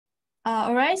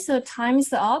All right, so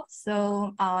time's up.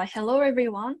 So hello,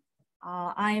 everyone.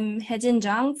 I'm Haejin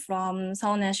Jang from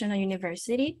Seoul National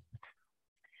University.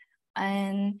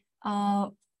 And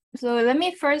so let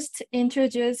me first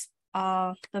introduce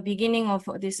the beginning of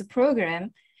this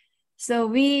program. So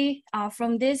we,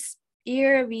 from this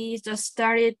year, we just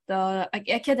started the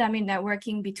academic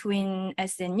networking between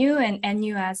SNU and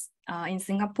NUS in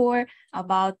Singapore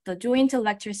about the joint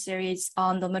lecture series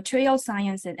on the material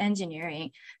science and engineering.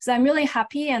 So I'm really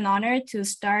happy and honored to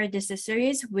start this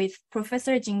series with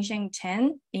Professor Jingsheng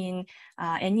Chen in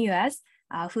NUS,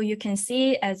 who you can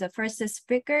see as the first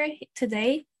speaker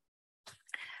today.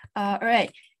 All right.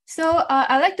 So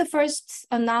I'd like to first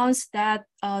announce that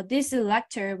this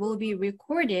lecture will be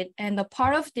recorded, and the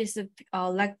part of this,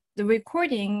 the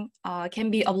recording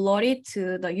can be uploaded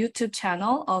to the YouTube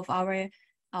channel of our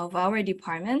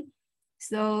department.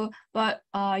 So, but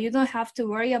you don't have to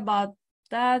worry about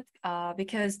that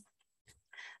because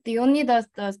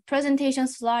the presentation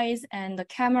slides and the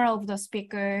camera of the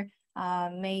speaker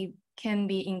can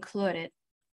be included.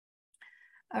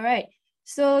 All right.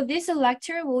 So this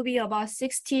lecture will be about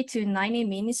 60 to 90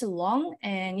 minutes long.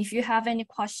 And if you have any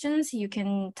questions, you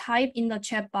can type in the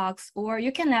chat box or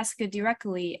you can ask it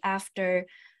directly after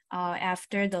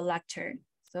the lecture.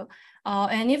 So,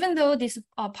 and even though this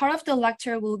part of the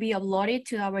lecture will be uploaded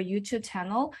to our YouTube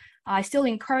channel, I still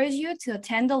encourage you to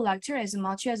attend the lecture as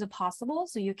much as possible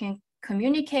so you can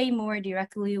communicate more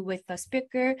directly with the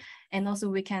speaker, and also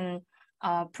we can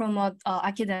promote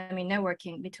academic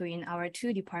networking between our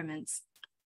two departments.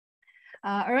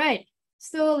 All right,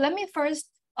 so let me first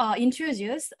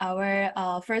introduce our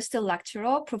first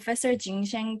lecturer, Professor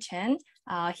Jingsheng Chen.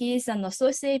 He is an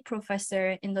associate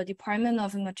professor in the Department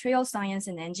of Material Science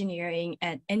and Engineering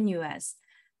at NUS.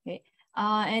 Okay.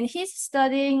 And he's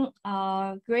studying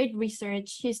great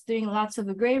research. He's doing lots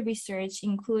of great research,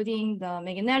 including the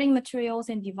magnetic materials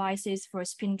and devices for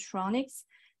spintronics,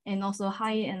 and also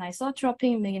high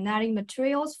anisotropic magnetic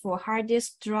materials for hard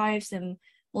disk drives and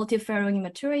multiferroing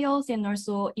materials, and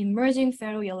also emerging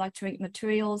ferroelectric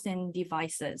materials and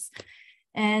devices.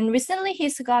 And recently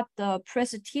he's got the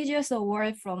prestigious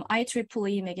award from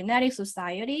IEEE Magnetic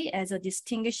Society as a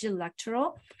distinguished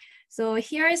lecturer. So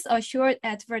here's a short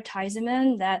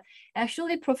advertisement that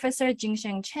actually Professor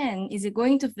Jingsheng Chen is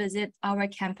going to visit our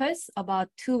campus about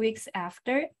 2 weeks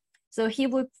after. So he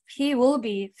will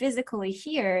be physically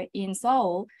here in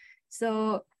Seoul.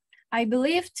 So I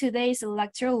believe today's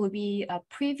lecture will be a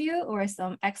preview or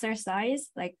some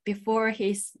exercise like before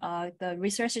his the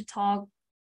research talk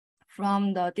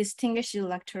from the distinguished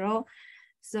lecturer.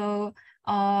 So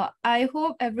I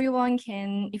hope everyone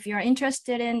can, if you are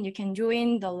interested in, you can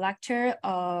join the lecture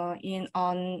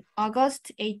on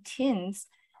August 18th,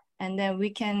 and then we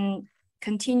can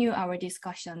continue our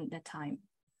discussion at that time.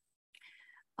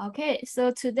 Okay,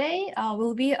 so today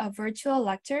will be a virtual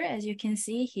lecture, as you can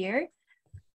see here.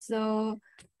 So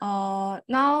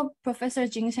now, Professor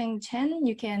Jingsheng Chen,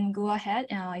 you can go ahead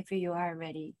if you are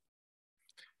ready.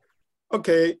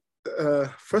 Okay,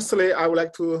 firstly, I would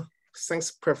like to thank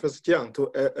Professor Jiang to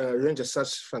arrange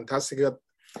such fantastic,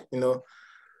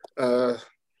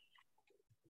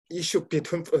 issue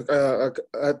between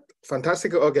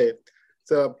fantastic. Okay,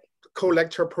 the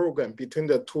co-lecture program between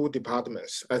the two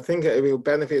departments. I think it will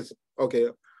benefit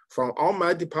from all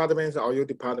my departments or your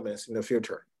departments in the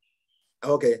future.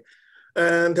 Okay,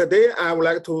 and today I would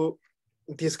like to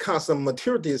discuss the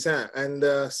material design and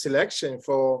selection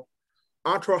for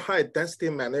ultra-high density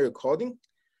magnetic recording.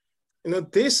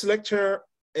 This lecture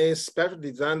is specially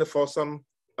designed for some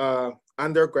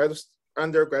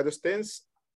undergraduate students,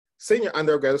 senior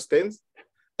undergraduate students,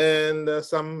 and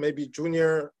some maybe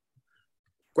junior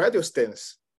graduate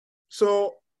students.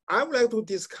 So I would like to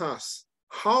discuss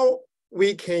how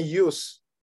we can use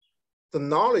the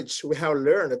knowledge we have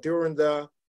learned during the,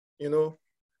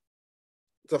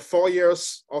 the 4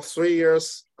 years or 3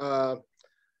 years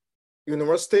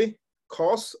university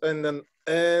course, and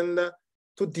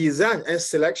to design and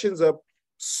selection the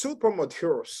super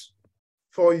materials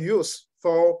for use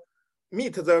for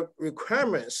meet the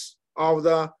requirements of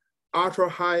the ultra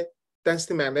high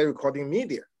density magnetic recording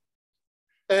media.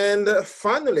 And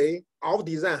finally, our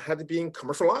design had been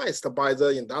commercialized by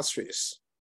the industries.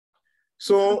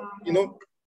 So,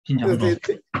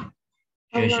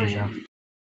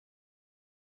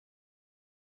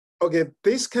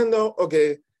 this kind of,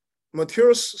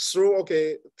 materials through,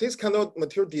 this kind of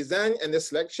material design and the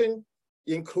selection,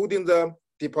 including the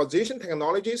deposition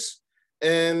technologies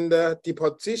and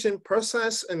deposition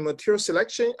process and material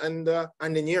selection and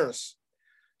engineers.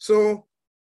 So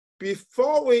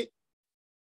before we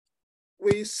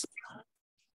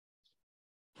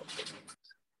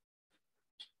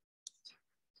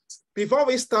before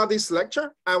we start this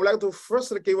lecture, I would like to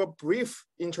first give a brief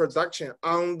introduction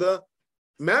on the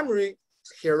memory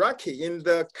hierarchy in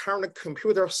the current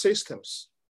computer systems.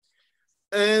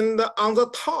 And on the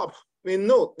top, we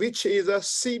note which is a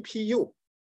CPU.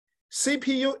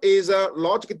 CPU is a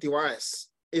logic device.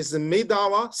 It's made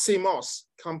of CMOS,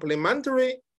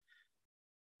 complementary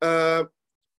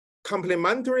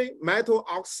metal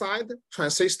oxide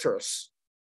transistors.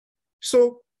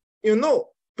 So, you know,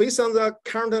 based on the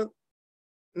current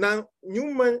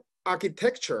non-Neumann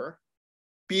architecture,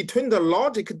 between the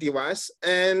logic device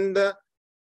and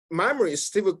memories,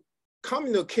 they will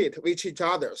communicate with each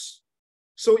other.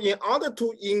 So in order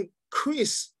to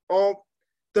increase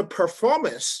the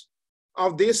performance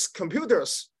of these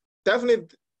computers, definitely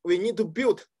we need to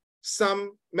build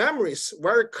some memories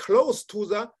very close to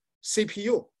the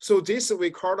CPU. So this we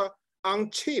call the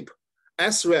on-chip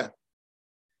SRAM.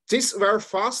 This very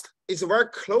fast, is very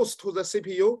close to the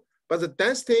CPU, but the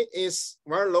density is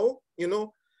very low. You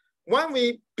know, when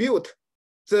we build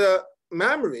the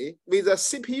memory with the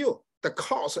CPU, the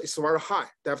cost is very high,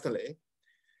 definitely.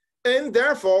 And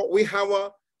therefore, we have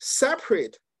a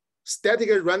separate static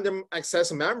random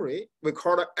access memory, we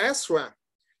call it SRAM.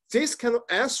 This kind of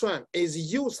SRAM is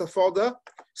used for the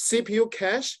CPU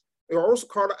cache. We also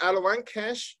call it L1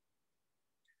 cache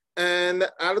and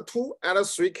L2,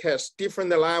 L3 cache, different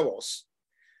levels.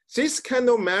 This kind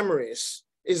of memories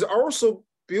is also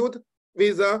built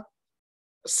with the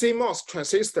CMOS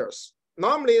transistors.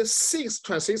 Normally 6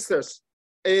 transistors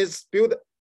is built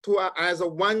as a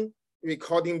 1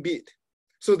 recording bit.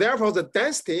 So therefore the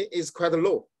density is quite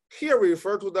low. Here we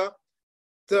refer to the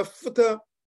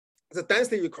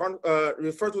density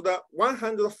refer to the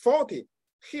 140.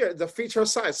 Here the feature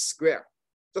size square,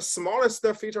 the smallest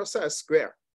feature size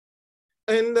square.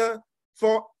 And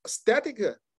for static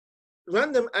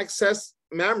random access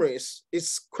memories,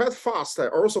 it's quite fast,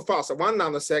 also fast, 1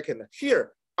 nanosecond.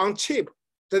 Here on chip,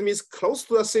 that means close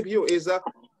to the CPU is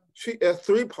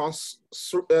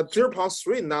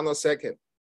 0.3 nanosecond.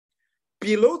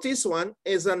 Below this one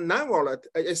is a non-volatile,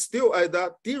 it's still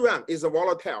the DRAM is a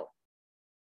volatile.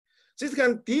 This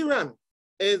kind of DRAM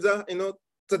is,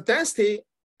 the density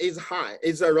is high,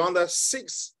 it's around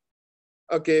 6,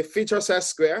 feature size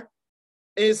square.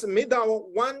 It's made of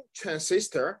 1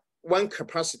 transistor, 1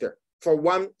 capacitor for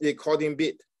 1 recording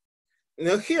bit.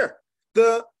 Now here,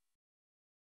 the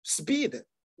speed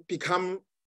become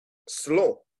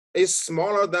slow. It's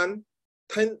smaller than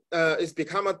 10, it's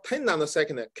become a 10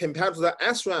 nanosecond compared to the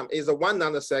SRAM is a 1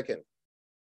 nanosecond.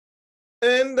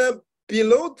 And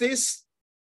below this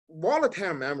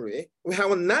volatile memory, we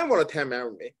have a non-volatile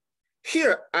memory.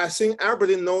 Here, I think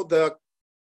everybody know the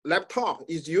laptop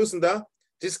is using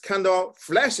this kind of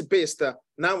flash-based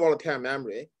non-volatile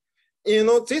memory. You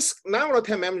know, this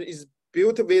non-volatile memory is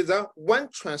built with 1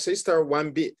 transistor,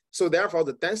 1 bit. So therefore,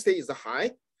 the density is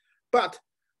high, but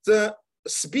the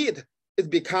speed it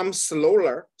becomes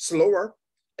slower,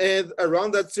 and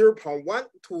around 0.1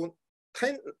 to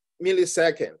 10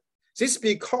 milliseconds. This is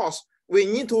because we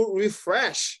need to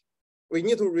refresh.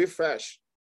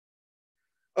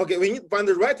 Okay, when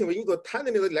the writing, we need to attach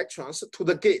the electrons to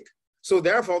the gate. So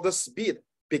therefore, the speed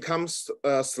becomes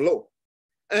slow.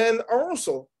 And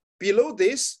also, below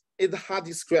this is the hard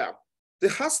disk drive. The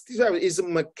hard disk drive is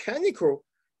mechanical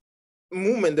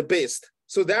movement based.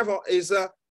 So therefore, is the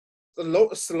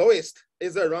slowest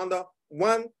is around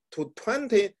 1 to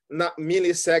 20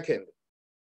 milliseconds.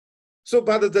 So,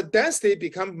 but the density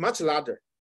becomes much larger.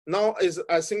 Now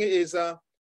I think it is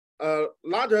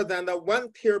larger than the 1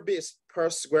 terabit per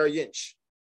square inch.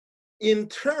 In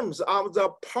terms of the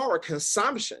power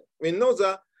consumption, we know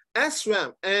the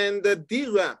SRAM and the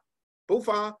DRAM both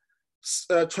are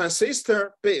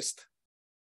transistor based.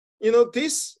 You know,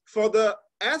 this for the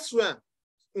SRAM,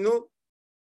 you know,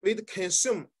 we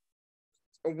consume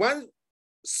 1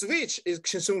 switch is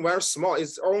consumed very small.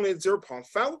 It's only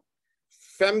 0.5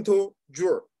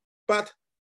 femtojoule, but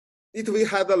it will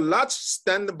have a large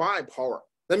standby power.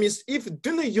 That means if you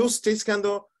do not use this kind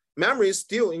of memory,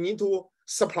 still you need to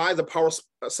supply the power.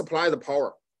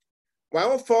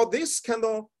 While for this kind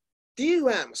of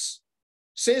DRAMs,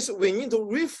 since we need to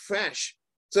refresh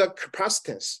the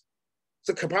capacitance,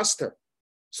 the capacitor.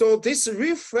 So this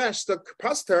refresh the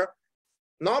capacitor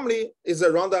normally is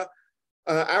around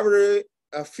every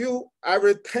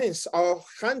tenths or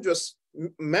hundredths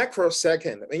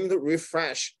microsecond. We need to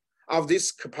refresh of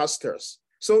these capacitors.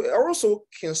 So it also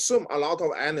consume a lot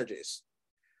of energies.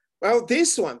 Well,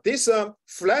 this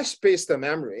flash-based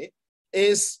memory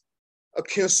is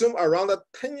consume around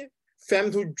 10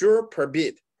 femtojoule per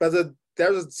bit, but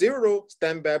there's 0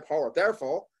 standby power.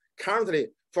 Therefore, currently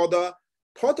for the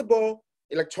portable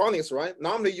electronics, right,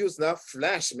 normally use the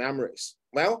flash memories.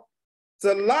 Well,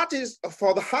 the largest,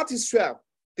 for the hard disk drive,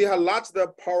 they have large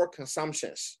power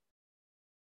consumptions.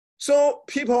 So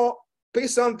people,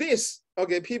 based on this,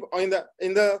 okay, people in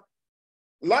the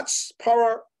large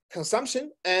power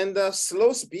consumption and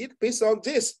slow speed, based on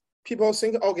this, people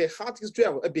think, okay, hard disk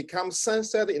drive it becomes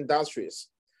sunset industries.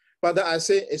 But I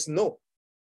say it's no.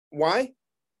 Why?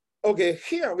 Okay,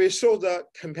 here we show the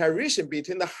comparison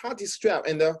between the hard disk drive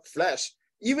and the flash.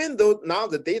 Even though now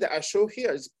the data I show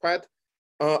here is quite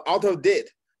out of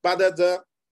date, but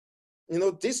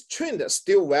this trend is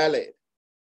still valid.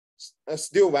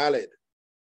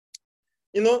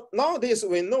 Nowadays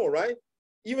we know, right?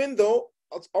 Even though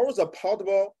all the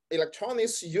portable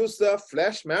electronics use the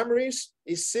flash memories,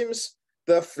 it seems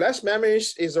the flash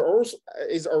memories is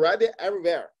already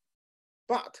everywhere.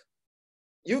 But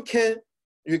you can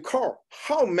recall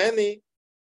how many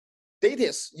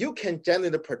data you can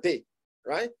generate per day,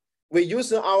 right? We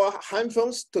use our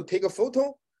handphones to take a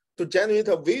photo, to generate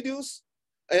videos,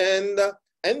 and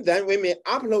then we may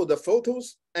upload the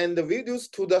photos and the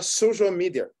videos to the social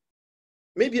media.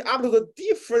 Maybe upload the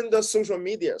different social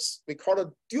medias. We call it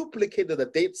duplicated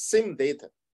data, same data.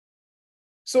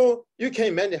 So you can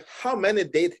imagine how many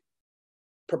data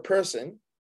per person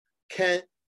can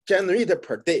generate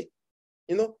per day.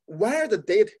 Where the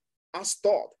data are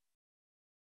stored.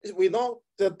 We know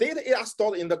the data are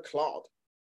stored in the cloud,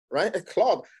 right? A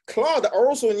cloud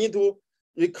also need to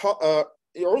record.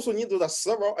 You also need to the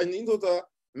server and into the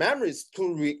memories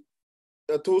to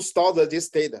store this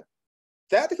data.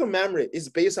 That memory is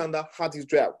based on the hard disk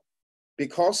drive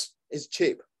because it's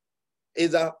cheap.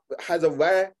 It has a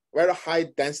very, very high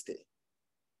density.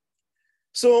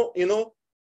 So,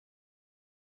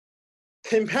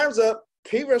 compare the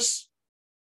previous,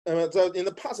 in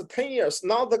the past 10 years,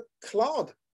 now the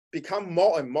cloud become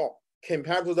more and more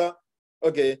compared to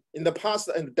in the past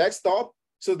and the desktop.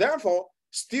 So therefore,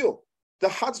 still, the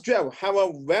hard drive have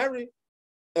a very,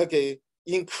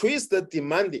 increased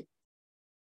demanding.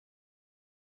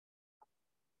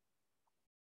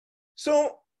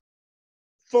 So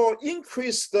for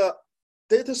increased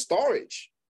data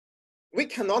storage, we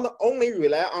cannot only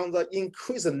rely on the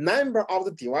increased number of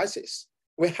the devices.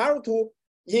 We have to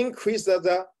increase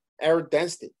the error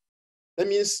density. That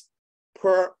means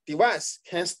per device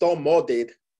can store more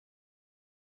data.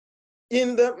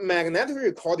 In the magnetic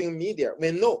recording media,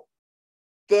 we know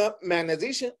the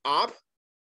magnetization up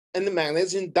and the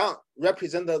magnetization down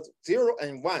represent the 0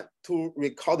 and 1 to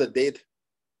record the data.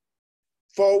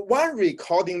 For one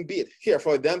recording bit, here,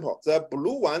 for example, the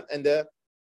blue one and the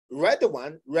red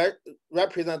one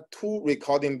represent 2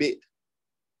 recording bits,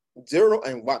 0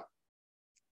 and 1.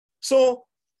 So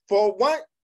for one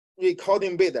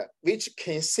recording bit, which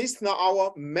consists of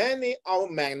our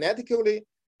magnetically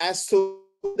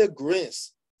associated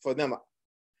grains, for example,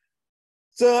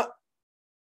 the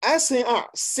SNR,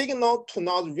 signal to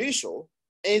noise ratio,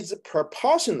 is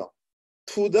proportional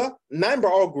to the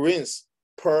number of grains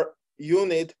per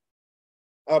unit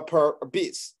per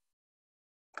bits.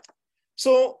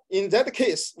 So in that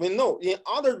case, we know in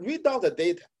order to read out the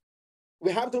data,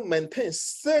 we have to maintain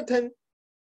certain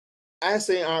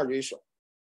SNR ratio.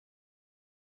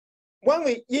 When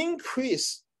we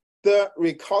increase the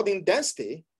recording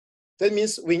density, that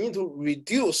means we need to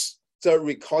reduce the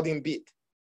recording bit.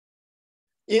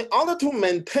 In order to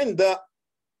maintain the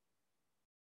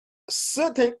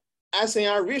certain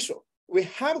SNR ratio, we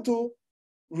have to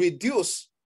reduce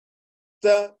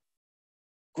the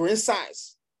grain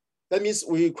size. That means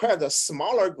we require the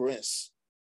smaller grains.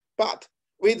 But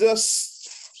with the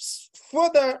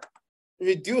further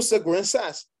reduce the grain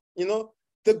size,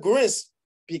 the grains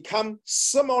become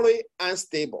thermally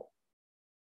unstable.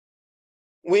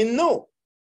 We know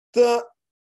the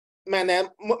magnet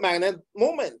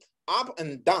moment up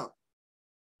and down.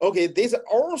 Okay, this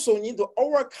also need to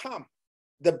overcome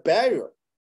the barrier.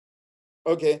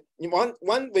 Okay,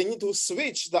 when we need to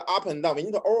switch the up and down, we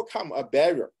need to overcome a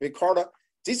barrier. We call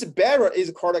this barrier is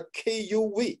called a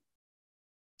KUV.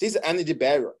 This energy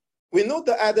barrier. We know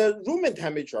that at the room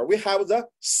temperature, we have the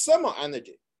thermal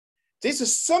energy.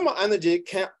 This thermal energy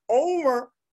can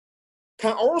also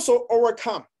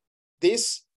overcome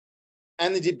this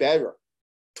energy barrier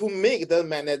to make the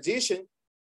magnetization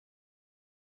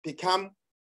become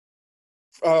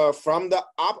from the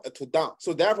up to down.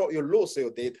 So therefore, you lose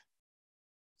your data.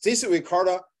 This we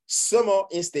call thermal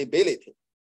instability.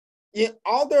 In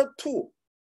order to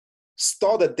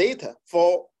store the data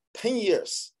for 10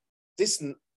 years, this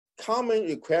common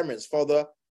requirements for the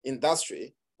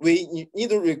industry, we need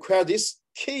to require this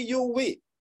KUV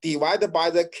divided by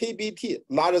the KBT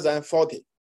larger than 40.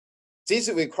 This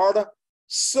we call the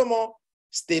thermal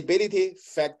stability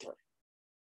factor.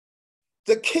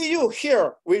 The Ku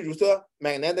here, we use the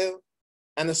magnetic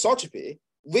anisotropy.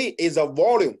 V is a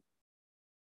volume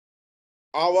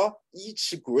of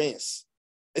each grains.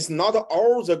 It's not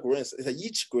all the grains, it's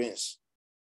each grains.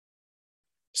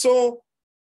 So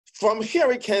from here,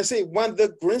 we can see when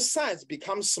the grain size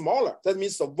becomes smaller, that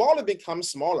means the volume becomes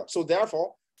smaller. So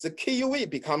therefore, the KUV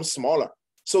becomes smaller.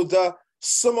 So the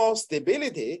thermal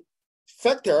stability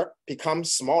factor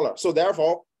becomes smaller. So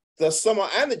therefore, the thermal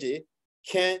energy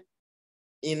can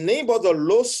enable the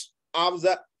loss of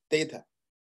the data.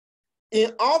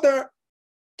 In order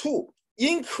to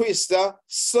increase the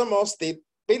thermal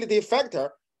stability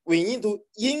factor, we need to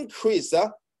increase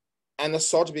the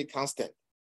anisotropy constant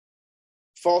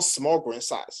for small grain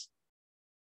size.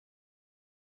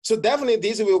 So definitely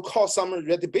this will cause some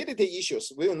readability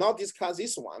issues. We will not discuss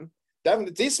this one.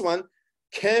 Definitely this one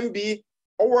can be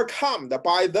overcome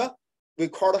by the, we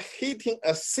call it heating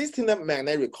assisted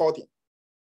magnetic recording.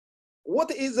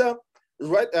 What is a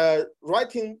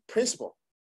writing principle?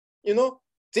 You know,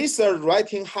 this is a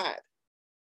writing head.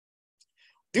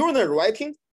 During the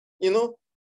writing, you know,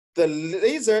 the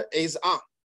laser is on.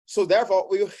 So therefore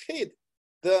we will hit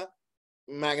the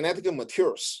magnetic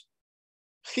materials,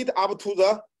 heat up to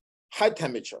the high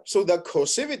temperature. So the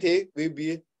coercivity will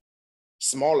be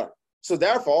smaller. So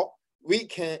therefore, you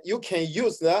can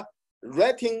use the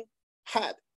writing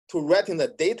head to writing the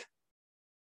data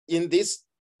in these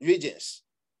regions.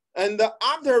 And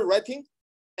after writing,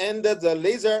 and the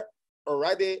laser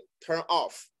already turned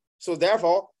off. So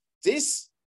therefore, this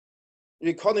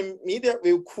recording media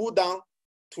will cool down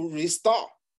to restore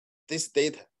this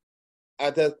data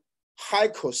at a high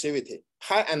coercivity,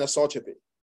 high anisotropy.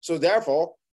 So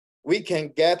therefore, we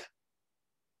can get,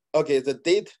 okay, the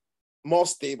data more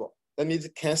stable. That means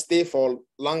it can stay for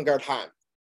longer time.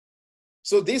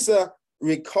 So this is a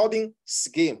recording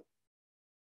scheme.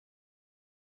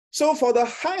 So for the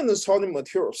high anisotropy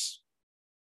materials,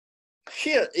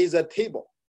 here is a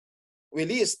table we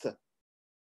list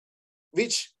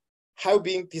which have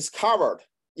been discovered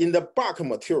in the bulk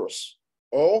materials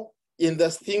or in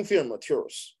the thin film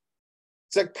materials.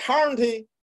 The currently,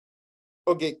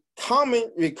 okay,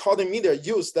 common recording media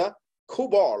use the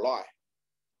cobalt alloy.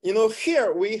 You know,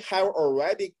 here we have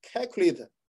already calculated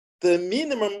the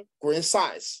minimum grain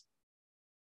size.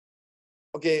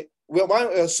 Okay, we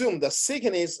want to assume the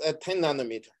thickness at 10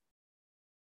 nanometer.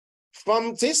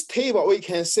 From this table, we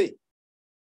can see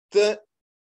the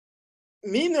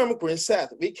minimum grain size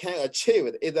we can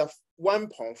achieve is a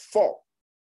 1.4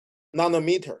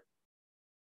 nanometer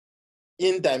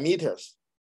in diameters.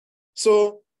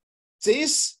 So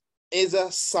this is a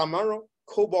samarium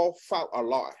cobalt 5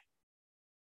 alloy.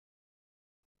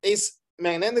 Its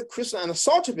magnetic crystal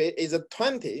anisotropy is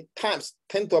 20 times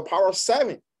 10 to the power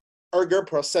 7 erg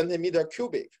per centimeter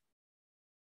cubic.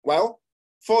 Well,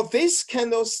 for this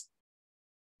kind of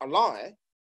alloy,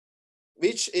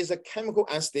 which is a chemical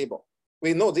unstable,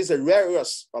 we know this is a rare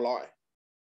earth alloy.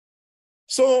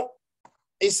 So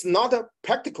it's not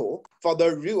practical for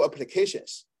the real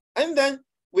applications. And then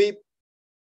we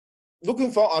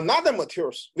looking for another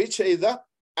materials, which is the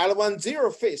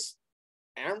L10 phase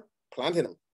and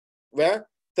platinum, where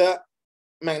the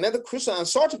magnetic crystal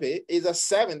anisotropy is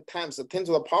 7 times 10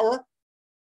 to the power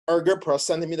erg per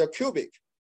centimeter cubic.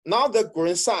 Now the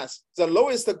grain size,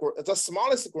 the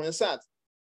smallest grain size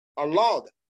allowed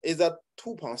is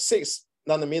 2.6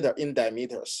 nanometer in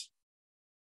diameters.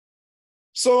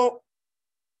 So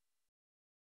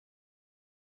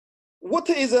what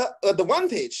is the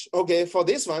advantage? Okay, for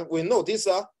this one, we know this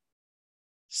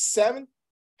 7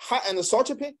 high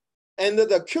anisotropy and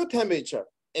the Q temperature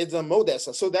is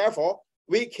modest. So therefore,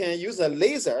 we can use a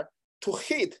laser to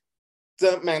hit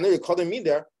the magnetic recording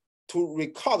media to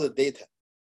record the data.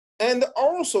 And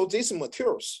also these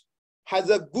materials has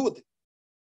a good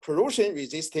corrosion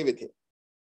resistivity.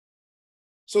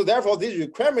 So therefore, these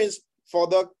requirements for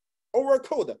the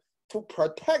overcoat to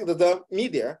protect the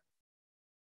media,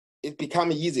 it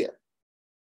becomes easier.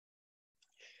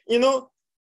 You know,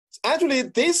 actually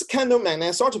this kind of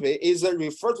magnetic anisotropy is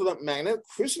referred to the magnetic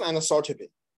crystal anisotropy.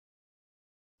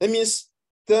 That means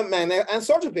the magnetic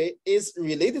anisotropy is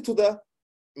related to the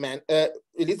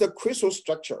crystal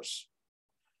structures.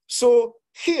 So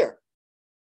here,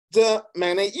 the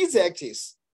magnetic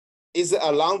z-axis is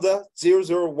along the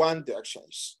 001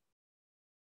 directions.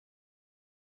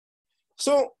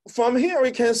 So from here we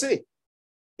can see,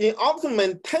 in order to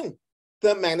maintain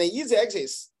the magnetic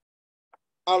z-axis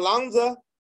along the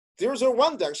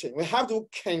 001 direction, we have to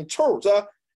control the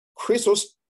crystal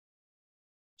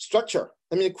structure,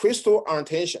 I mean crystal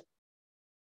orientation.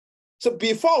 So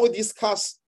before we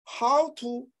discuss how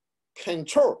to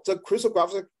control the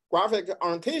crystallographic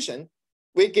orientation,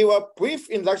 we give a brief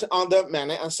introduction on the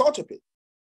magnetic anisotropy.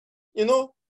 You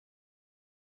know,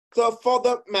 for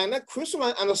the magnetic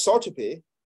crystalline anisotropy,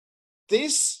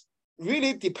 this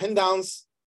really depends on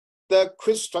the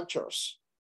crystal structures.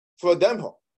 For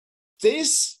example,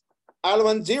 this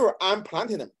L10 iron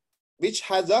platinum, which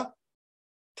has a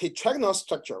tetragonal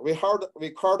structure, we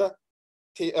call it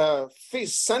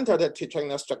face-centered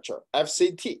tetragonal structure,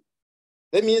 FCT.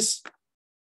 That means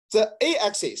the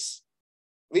A-axis,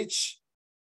 which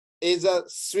is a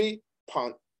 3.86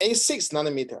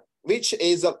 nanometer, which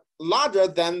is larger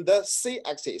than the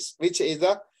C-axis, which is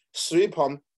a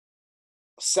 3.71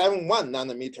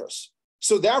 nanometers.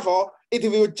 So therefore, it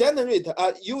will generate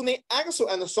a uniaxial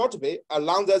anisotropy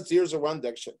along the 001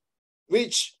 direction,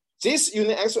 which this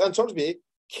uniaxial anisotropy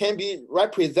can be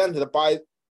represented by,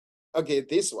 okay,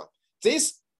 this one.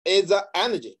 This is the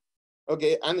energy,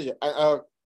 okay, energy,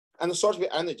 anisotropy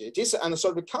energy. This is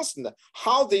anisotropy constant,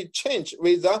 how they change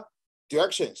with the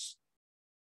directions.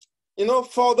 You know,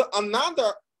 for the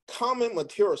another common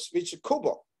materials, which is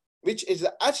cobalt, which is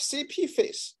the HCP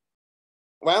phase,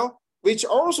 well, which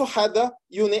also had the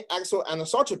uniaxial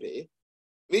anisotropy,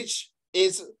 which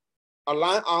is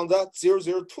aligned on the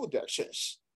 002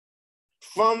 directions.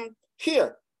 From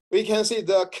here, we can see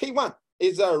the K1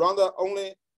 is around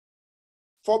only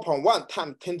 4.1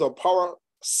 times 10 to the power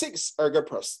 6 erg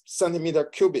per centimeter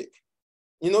cubic.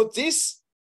 You know, this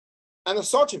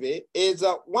anisotropy is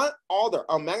one order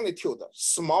of magnitude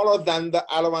smaller than the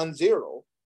L10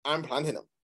 iron platinum.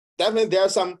 Definitely there are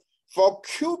some, for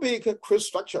cubic crystal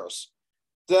structures,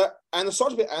 the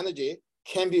anisotropy energy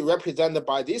can be represented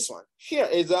by this one. Here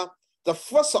is the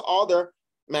first order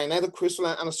magnetic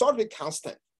crystalline anisotropy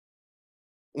constant.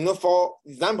 You know, for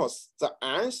examples, the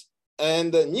irons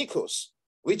and the nickels,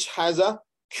 which has a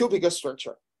cubic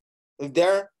structure.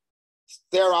 There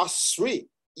are three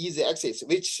easy axes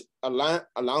which align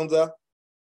along the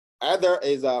either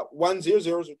is a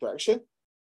 100 direction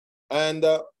and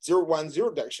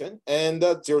 010 direction and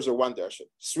 001 direction,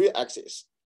 three axes.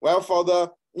 Well, for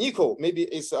the nickel, maybe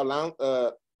it's along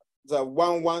the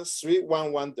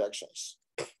 11311 directions.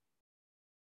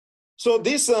 So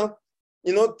this,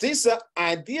 you know, this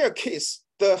ideal case,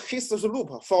 the hysteresis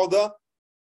loop for the,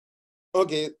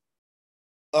 okay,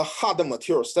 hard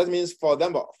materials. That means, for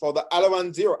example, for the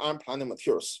L10 iron platinum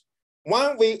materials,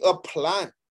 when we apply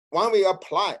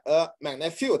a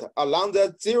magnetic field along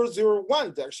the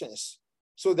 001 directions,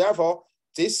 so therefore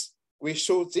this we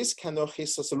show this kind of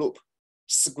hysteresis loop,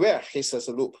 square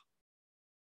hysteresis loop.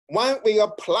 When we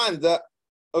apply the,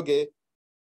 okay,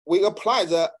 we apply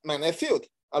the magnetic field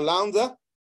along the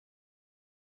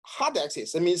hard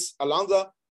axis, that means along the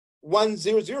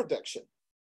 100 direction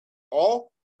or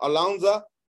along the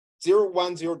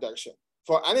 010 direction.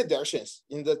 For any directions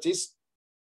in this,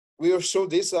 we will show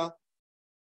this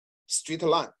straight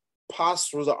line pass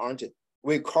through the origin.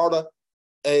 We call it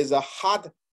as a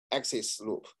hard axis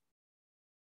loop.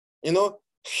 You know,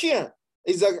 here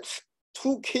is a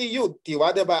 2Ku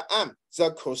divided by M,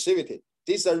 the coercivity.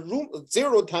 This is a room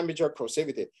zero temperature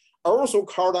coercivity, also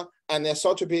called an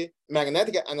anisotropy,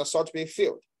 magnetic anisotropy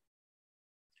field.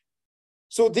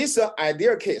 So this is an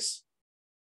ideal case.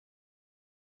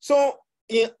 So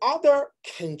in order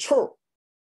to control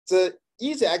the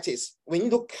easy axis, we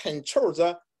need to control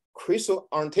the crystal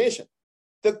orientation.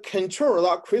 The control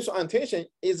of the crystal orientation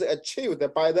is achieved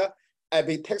by the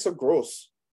epitaxial growth.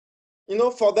 You know,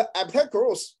 for the epitaxial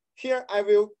growth, here I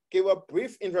will give a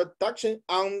brief introduction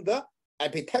on the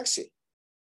epitaxy.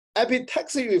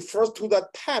 Epitaxy refers to the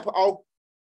type of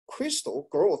crystal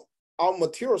growth of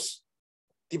materials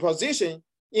deposition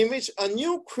in which a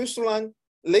new crystalline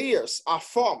layers are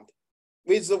formed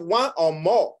with one or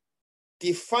more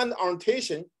defined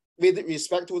orientation with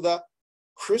respect to the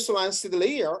crystalline seed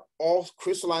layer or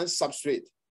crystalline substrate.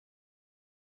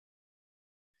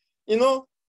 You know,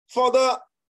 for the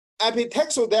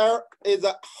epitaxial, there is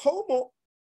a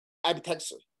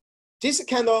homoepitaxial. This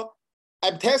kind of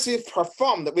epitaxy is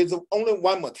performed with only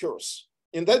one materials.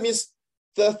 And that means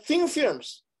the thin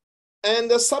films and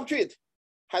the substrate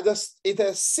has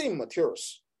same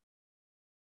materials.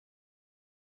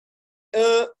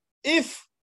 If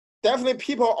definitely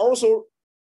people also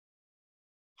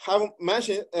have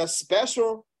mentioned a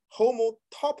special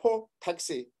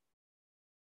homotopotaxy,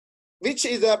 which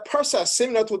is a process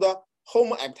similar to the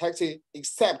homoepitaxy,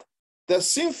 except the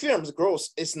thin films growth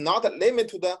is not limited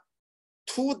to the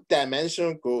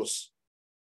two-dimensional growth.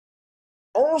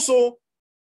 Also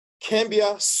can be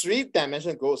a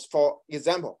three-dimensional growth, for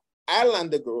example,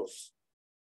 island growth.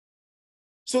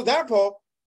 So therefore,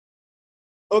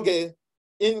 okay,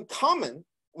 in common,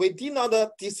 we did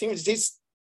not distinguish these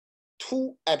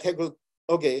two epithelial groups,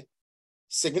 okay,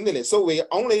 significantly. So we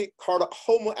only called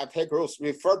homoepithelial groups,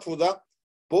 refer to the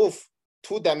both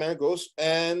two-dimensional growth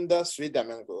and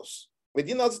three-dimensional growth. We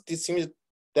did not distinguish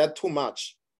that too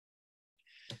much.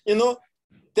 You know,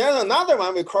 there's another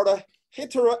one we call the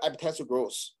heteroepithelial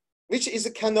growth, which is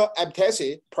a kind of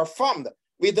epithelium performed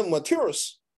with the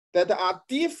materials that are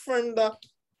different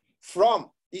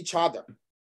from each other.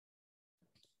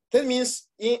 That means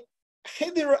in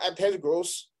heteroepithelial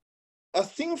growth,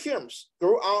 thin films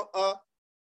grow on a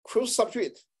crude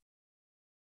substrate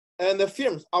and the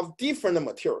films of different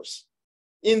materials.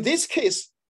 In this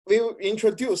case, we will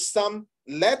introduce some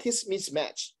lattice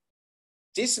mismatch.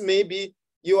 This may be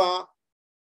you are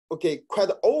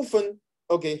quite often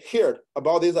heard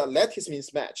about this lattice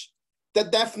mismatch. The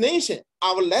definition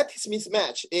of lattice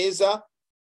mismatch is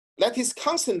lattice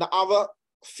constant of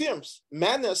films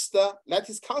minus the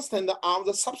lattice constant of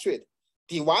the substrate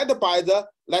divided by the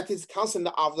lattice constant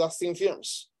of the thin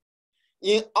films.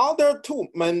 In order to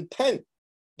maintain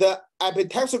the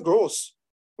epithelial growth,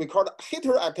 we call it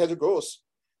heteroepithelial growth,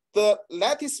 the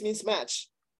lattice mismatch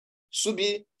should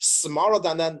be smaller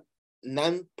than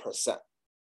 9%.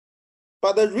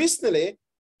 But recently,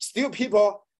 still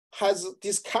people has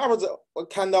discovered a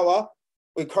kind of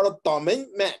we call it domain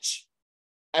match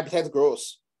epithelial growth.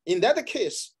 In that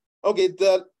case,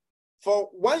 for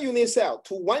one unit cell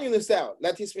to one unit cell,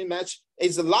 lattice mismatch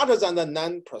is larger than the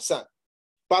 9%.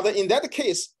 But in that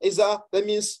case, that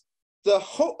means the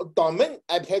whole domain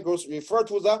epithelial growth refer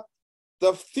to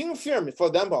the thin film, for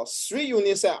example, 3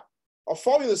 unit cell or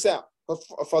 4 unit cell.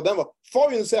 For example,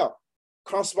 4 unit cell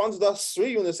corresponds to the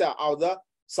 3 unit cell of the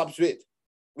substrate.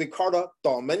 We call the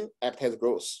domain epithelial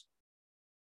growth.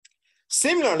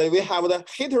 Similarly, we have the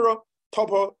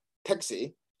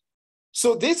heterotopotexy.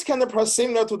 So this kind of process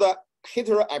similar to the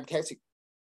heteroepithelial,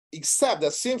 except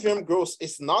the thin film growth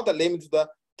is not limited to the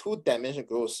two-dimensional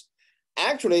growth.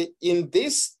 Actually, in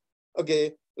this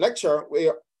lecture,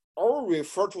 we all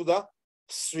refer to the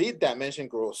three-dimensional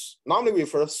growth. Normally, we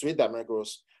refer to three-dimensional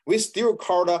growth. We still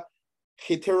call the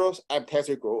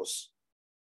heteroepithelial growth.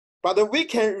 But we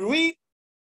can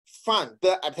refine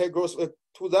the epithelial growth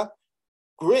to the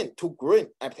grain-to-grain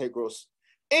epithelial growth.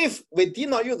 If we did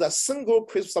not use a single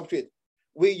crisp substrate,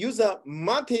 we use a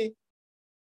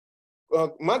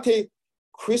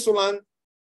multi-crystalline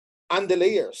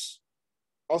underlayers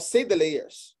or seed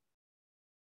layers.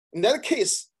 In that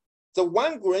case, the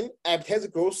one grain epithelial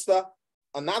grows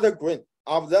another grain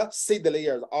of the seed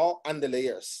layers or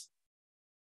underlayers.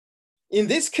 In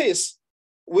this case,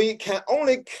 we can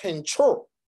only control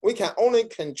the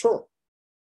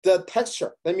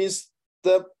texture. That means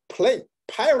the plane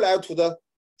parallel to the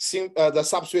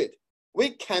substrate.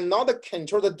 We cannot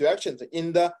control the directions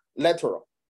in the lateral.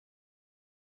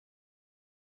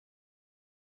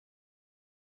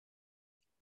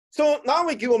 So now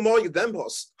we give more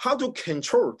examples how to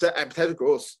control the epithelial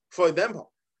growth. For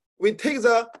example, we take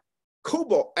the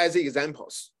cobalt as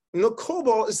examples. You know,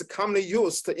 cobalt is commonly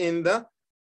used in the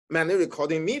magnetic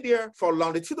recording media for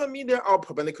longitudinal media or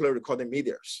perpendicular recording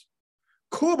medias.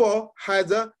 Cobalt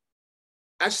has a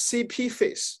HCP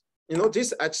phase. You know,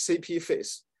 this HCP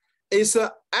phase is an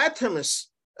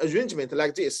atoms arrangement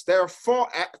like this. There are 4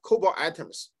 cobalt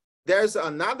atoms. There's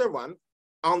another one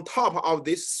on top of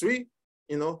these 3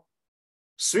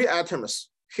 atoms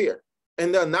here,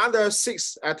 and another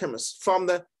 6 atoms from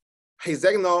the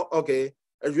hexagonal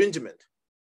arrangement.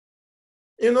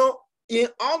 You know, in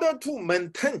order to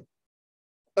maintain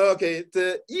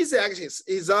the z-axis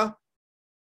is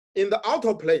in the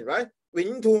outer plane, right? We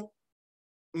need to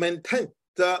maintain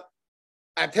the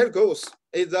epithelial growth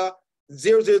is a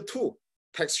 002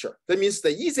 texture. That means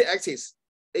the z-axis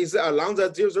is along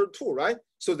the 002, right?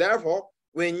 So therefore,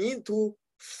 we need to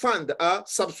find a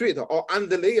substrate or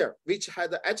underlayer which has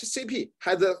the HCP,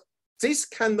 has this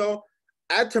kind of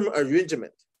atom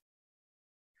arrangement.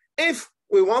 If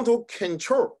we want to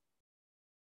control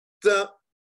the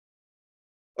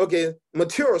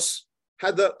materials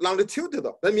has the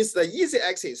longitudinal, that means the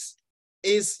z-axis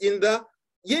is in the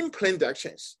in-plane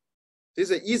directions. This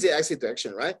is the z-axis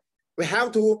direction, right? We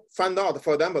have to find out,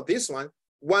 for example, this one,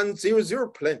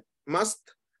 100 plane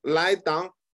must lie down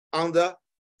on the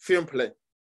film plane.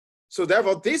 So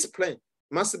therefore, this plane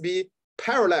must be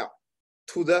parallel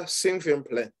to the thin film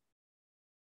plane.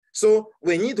 So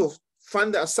we need to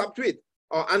find a substrate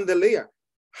or underlayer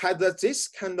has this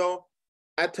kind of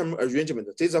atom arrangement.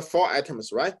 These are 4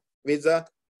 atoms, right? With A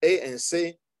and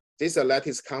C, these are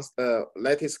lattice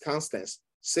constants.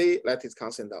 C lattice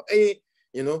constant of A.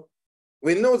 You know,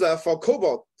 we know that for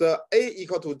cobalt, the A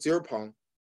equal to 0.0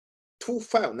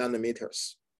 0.25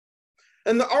 nanometers.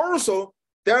 And also,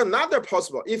 there are another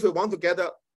possible, if we want to get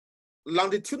a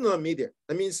longitudinal media,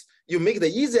 that means you make the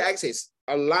z-axis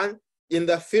a line in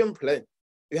the film plane.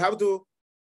 You have to,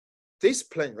 this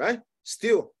plane, right?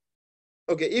 Still,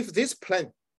 okay, if this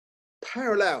plane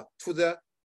parallel to the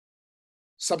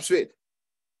substrate,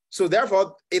 so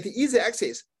therefore it is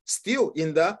axis still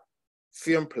in the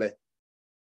film plane.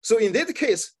 So in that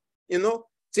case, you know,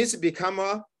 this become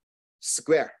a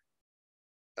square.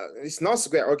 It's not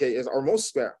square, okay, it's almost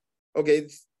square. Okay,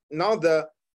 now the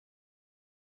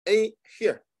A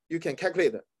here, you can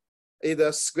calculate it. Is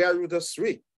the square root of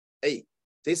 3A.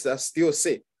 This is still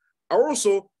C.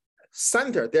 Also,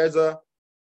 center, there's a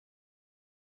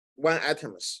 1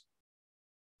 atoms.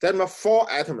 There are 4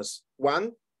 atoms.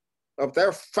 There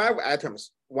are 5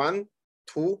 atoms. 1,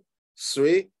 2,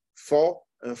 3, 4,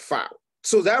 and 5.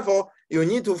 So therefore, you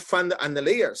need to find the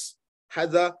layers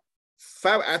has the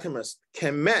 5 atoms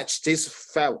can match these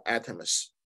 5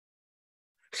 atoms.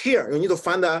 Here, you need to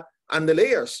find the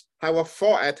layers have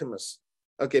 4 atoms.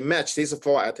 Okay, match these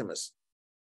 4 atoms.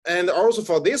 And also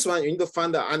for this one, you need to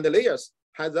find the layers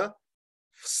has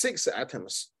 6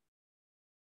 atoms.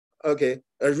 Okay,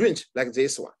 arranged like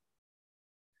this one.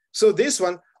 So this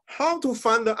one, how to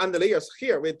find the underlayers?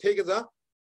 Here we take the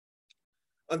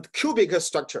cubic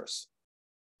structures.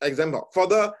 Example, for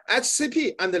the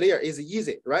HCP underlayer is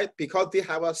easy, right? Because they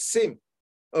have a same,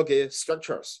 okay,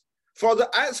 structures. For the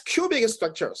cubic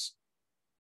structures,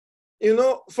 you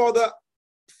know, for the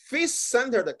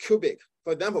face-centered cubic,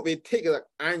 for example, we take the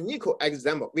unequal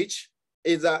example, which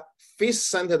is a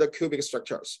face-centered cubic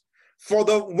structures. For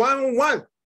the 1-1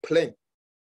 plane,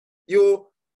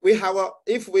 we have a,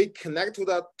 if we connect to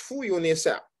the 2 unit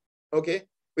cell, okay,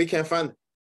 we can find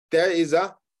there is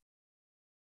a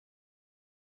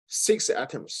 6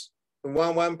 atoms,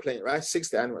 1-1 plane, right?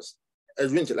 6 atoms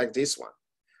arranged like this one.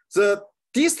 The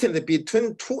distance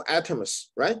between 2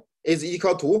 atoms, right, is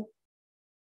equal to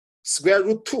square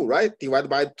root 2, right, divided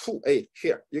by 2a.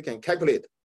 Here you can calculate.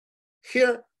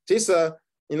 Here this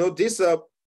you know, this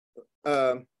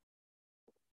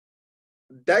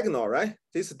diagonal, right?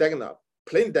 This diagonal,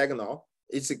 plane diagonal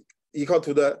is equal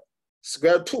to the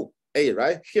square 2a,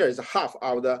 right? Here is half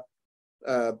of the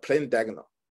plane diagonal.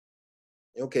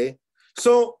 Okay,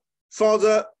 so for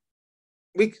the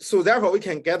so therefore we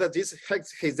can get this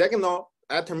hexagonal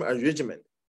atom arrangement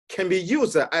can be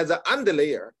used as an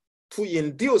underlayer to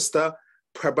induce the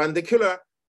perpendicular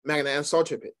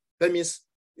magnetisotropy. That means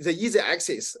the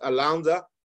z-axis along the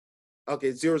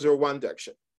 001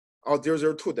 direction or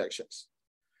 002 directions.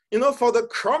 You know, for the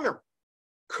chromium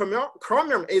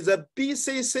is a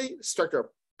BCC structure,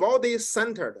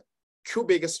 body-centered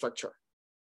cubic structure.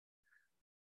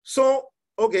 So,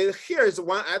 okay, here is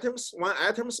 1 atoms,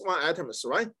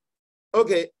 right?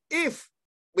 Okay, if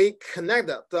we connect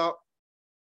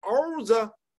all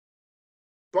the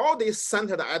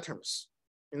body-centered atoms,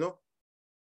 you know,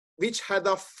 which had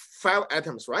 5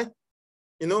 atoms, right?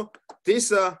 You know,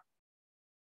 these 5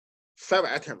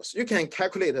 atoms, you can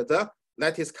calculate the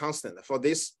lattice constant for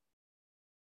this,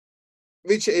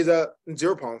 which is a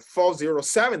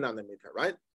 0.407 nanometer,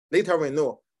 right? Later we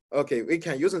know, okay, we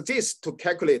can use this to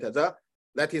calculate the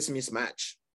lattice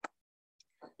mismatch.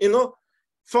 You know,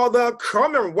 for the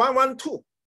chromium 112,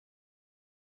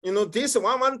 you know, this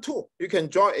 112, you can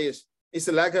draw is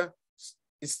like a,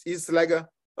 it's like a,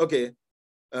 okay,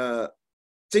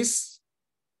 this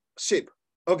shape.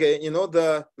 Okay, you know,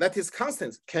 the lattice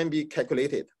constant can be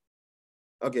calculated.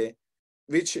 Okay,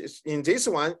 which is in this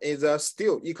one is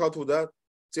still equal to the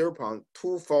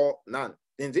 0.249.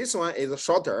 In this one is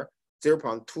shorter,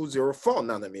 0.204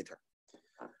 nanometer.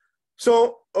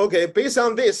 So, okay, based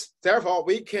on this, therefore,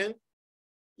 we can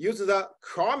use the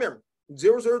chromium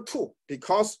 002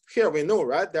 because here we know,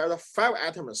 right, there are 5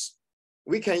 atoms.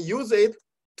 We can use it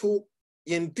to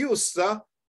induce the,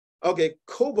 okay,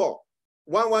 cobalt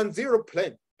 110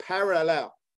 plane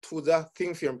parallel to the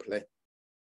thin film plane.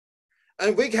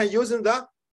 And we can use the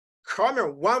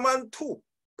chromium 112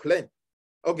 plane,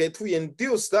 okay, to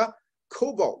induce the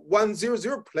cobalt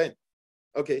 100 plane,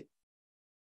 okay.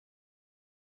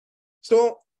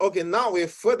 So, okay, now we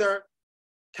further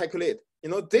calculate. You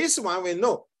know, this one we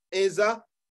know is a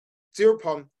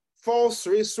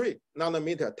 0.433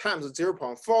 nanometer times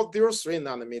 0.403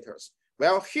 nanometers.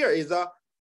 Well, here is a,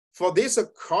 for this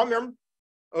chromium,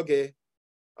 okay,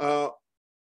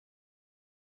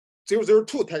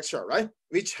 002 texture, right?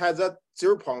 Which has a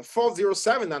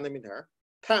 0.407 nanometer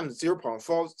times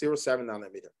 0.407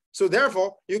 nanometer. So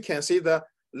therefore, you can see the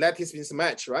lattice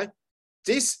mismatch, right?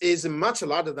 This is much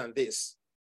larger than this.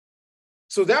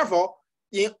 So therefore,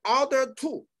 in order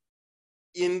to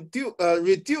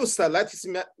reduce the lattice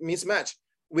mismatch,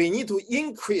 we need to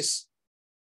increase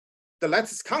the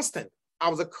lattice constant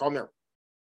of the chromium.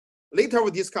 Later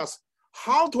we discuss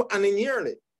how to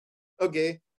linearly,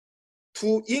 okay,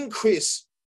 to increase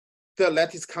the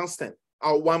lattice constant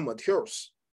of one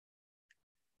materials.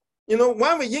 You know,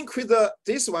 when we increase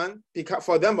this one,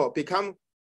 for example, become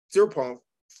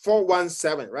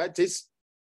 0.417, right? The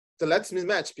lattice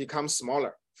mismatch becomes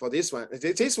smaller for this one.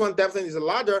 This one definitely is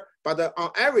larger, but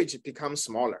on average it becomes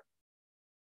smaller.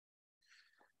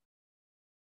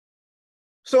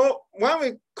 So when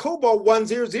we cobalt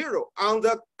 100 on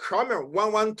the chromium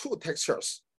 112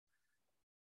 textures,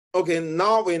 okay,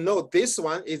 now we know this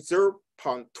one is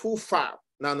 0.25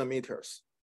 nanometers.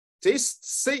 This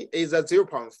C is a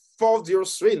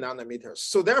 0.403 nanometers.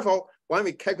 So therefore, when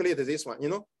we calculate this one, you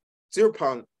know,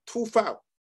 0.25,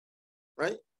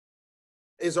 right,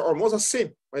 is almost the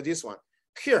same with this one.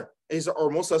 Here is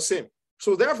almost the same.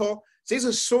 So therefore, this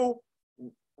is so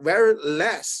very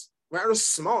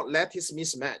small lattice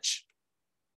mismatch.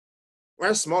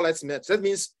 Very small lattice mismatch. That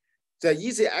means the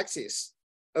z-axis,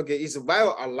 okay, is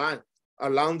well aligned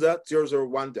along the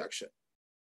 001 direction.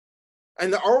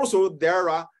 And also there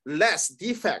are less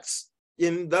defects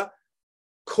in the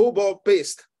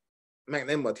cobalt-based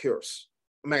magnetic materials,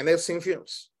 magnetic thin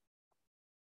films.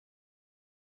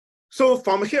 So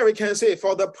from here we can say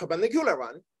for the perpendicular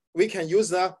one, we can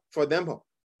use for example,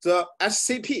 the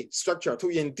SCP structure to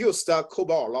induce the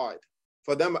cobalt alloy.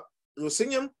 For them,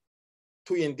 ruthenium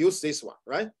to induce this one,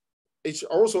 right? It's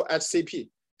also HCP,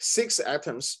 6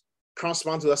 atoms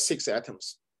correspond to the 6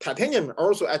 atoms. Titanium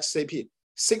also HCP,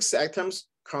 6 atoms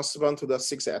correspond to the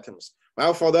 6 atoms.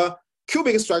 While for the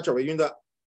cubic structure, we use the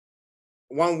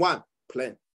 1,1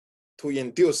 plane to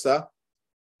induce the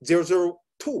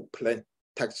 002 plane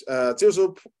texture,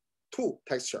 002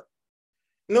 texture.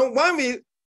 Now, when we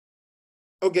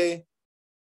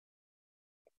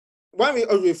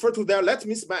refer to their lattice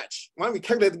mismatch, when we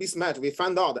calculate mismatch, we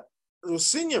find out that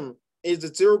ruthenium is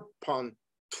 0.27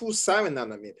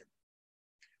 nanometer,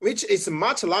 which is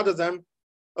much larger than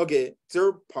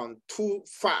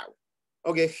 0.25.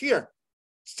 Okay, here,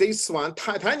 this one,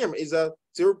 titanium is a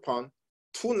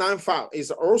 0.295,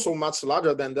 is also much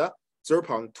larger than the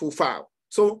 0.25.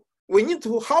 So we need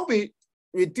to, how we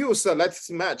reduce the lattice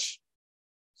match?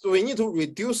 So we need to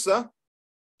reduce the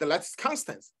lattice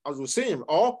constants of ruthenium,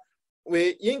 or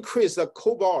we increase the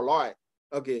cobalt alloy,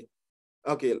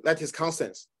 lattice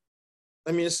constants.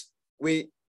 That means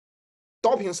we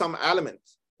doping some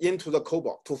elements into the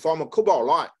cobalt to form a cobalt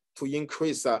alloy to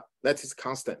increase the lattice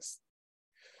constants.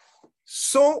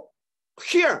 So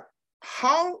here,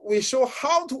 how we show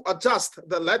how to adjust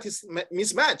the lattice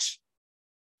mismatch.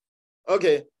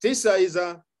 Okay, this is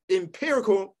an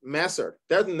empirical method.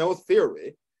 There's no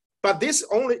theory, but this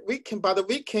only we can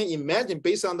imagine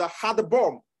based on the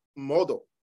hardball model,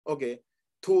 okay,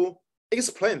 to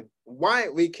explain why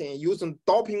we can use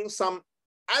doping some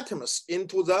atoms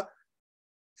into the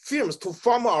films to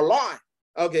form a alloy,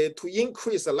 okay, to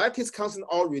increase the lattice constant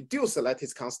or reduce the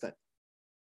lattice constant.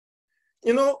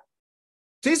 You know,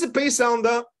 this is based on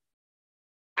the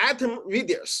atom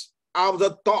radius of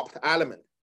the doped element.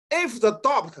 If the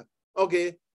doped,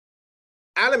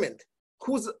 element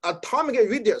whose atomic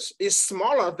radius is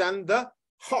smaller than the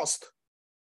host,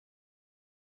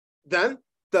 then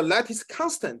the lattice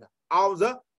constant of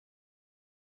the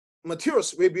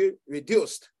materials will be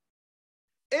reduced.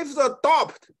 If the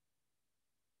doped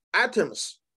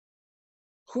atoms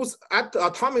whose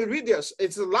atomic radius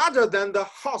is larger than the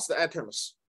host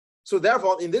atoms, so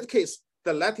therefore in this case,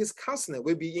 the lattice constant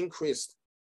will be increased.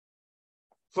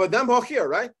 For example, here,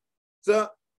 right,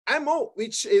 the MO,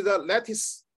 which is a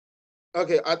lattice,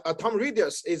 atomic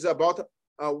radius is about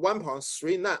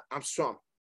 1.39 angstrom.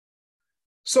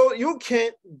 So you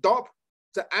can dope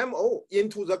the MO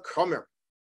into the chromium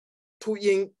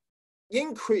to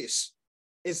increase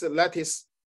its lattice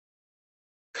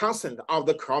constant of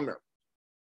the chromium.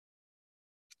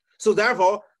 So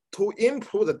therefore, to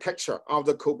improve the texture of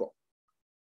the cobalt.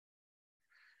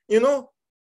 You know,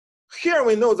 here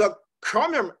we know the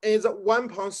chromium is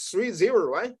 1.30,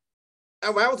 right?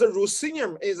 And while the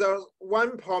ruthenium is a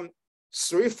 1.34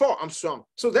 angstrom.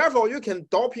 So therefore, you can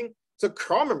doping the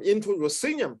chromium into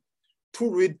ruthenium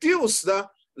to reduce the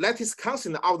lattice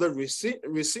constant of the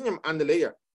ruthenium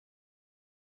underlayer.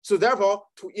 So therefore,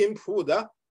 to improve the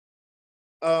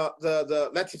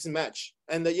lattice match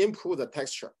and improve the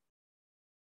texture.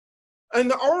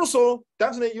 And also,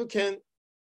 definitely you can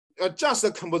adjust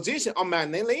the composition of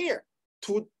magnetic layer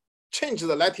to change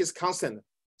the lattice constant,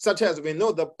 such as we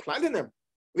know the platinum,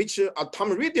 which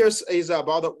atomic radius is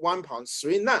about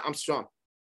 1.39 angstrom.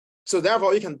 So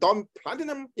therefore, you can dump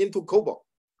platinum into cobalt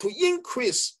to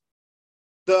increase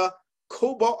the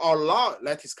cobalt or law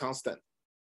lattice constant.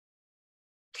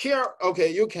 Here,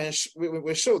 okay, you can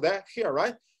we show that here,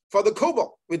 right? For the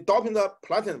cobalt, we dump in the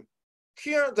platinum.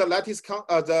 Here, the lattice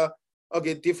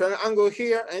different angle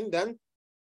here, and then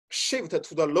shift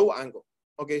to the low angle.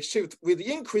 Okay, shift with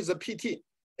increase the PT,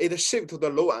 it shift to the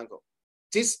low angle.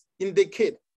 This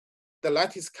indicate the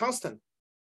lattice constant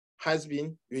has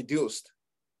been reduced.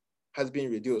 Has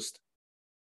been increased.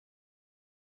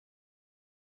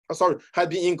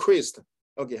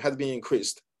 Okay, has been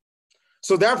increased.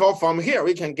 So therefore, from here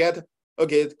we can get,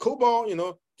 okay, cobalt, you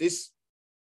know, this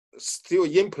still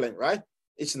in plane, right?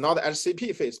 It's not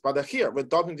HCP phase, but here with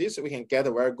doping this, we can get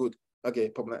a very good, okay,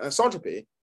 anisotropy.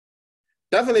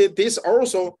 Definitely, this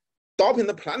also doping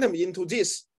the platinum into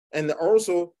this and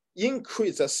also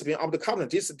increase the spin of the carbon.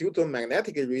 This is due to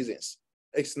magnetic reasons.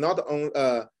 It's not on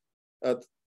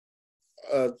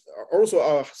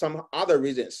also some other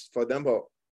reasons. For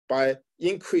example, by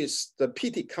increase the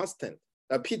PT constant,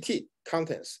 PT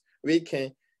contents, we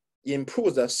can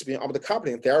improve the spin of the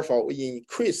coupling. Therefore, we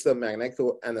increase the magnetic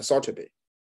anisotropy.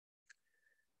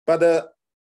 But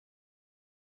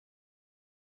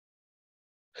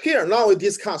here now we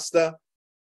discuss the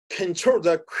control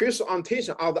the crystal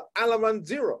orientation of the element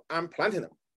 0 and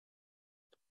platinum.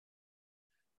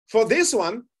 For this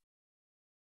one,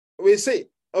 we see,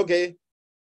 okay,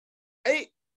 A,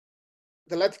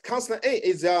 the lattice constant A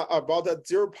is about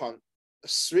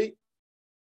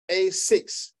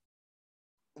 0.386.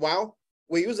 While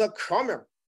we use a chromium.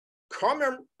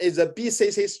 Chromium is a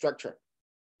BCC structure.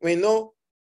 We know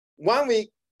when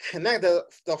we connect the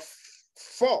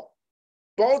 4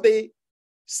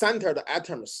 body-centered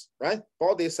atoms, right?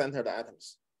 Body-centered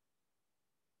atoms.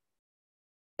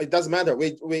 It doesn't matter.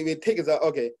 We take the,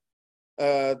 okay,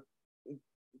 the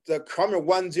chromium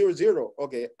 100,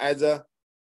 okay, as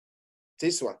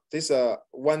this one, this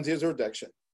 100 direction.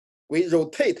 We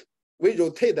rotate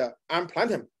the iron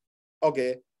platinum,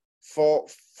 okay, for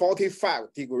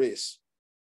 45 degrees.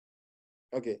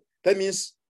 Okay, that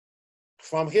means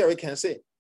from here we can see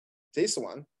this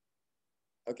one.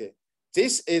 Okay,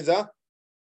 this is a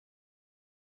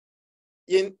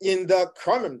in the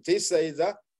chromium. This is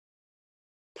a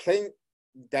plane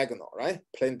diagonal, right?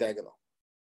 Plane diagonal.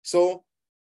 So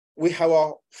we have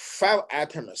 5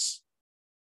 atoms.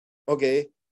 Okay,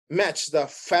 match the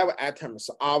 5 atoms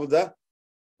of the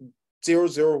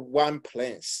 001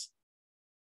 planes.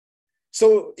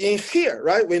 So in here,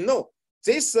 right, we know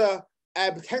this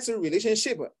epitaxial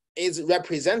relationship is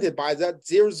represented by the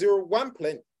 001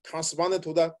 plane corresponding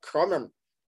to the chromium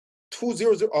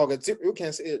 200, okay, you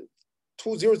can see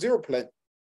 200 plane,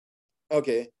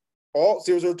 okay, or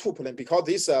 002 plane, because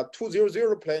this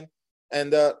 200 plane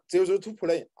and the 002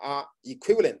 plane are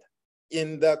equivalent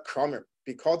in the chromium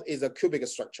because it's a cubic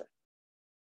structure.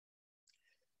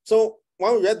 So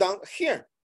when we write down here,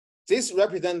 this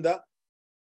represents the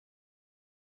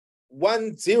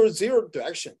 100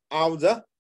 direction of the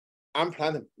iron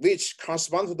platinum, which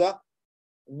corresponds to the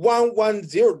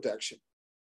 110 direction.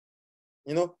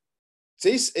 You know,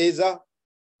 this is a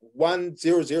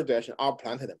 100 direction of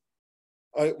platinum.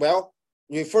 Well,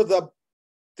 refer to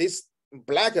this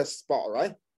black spot,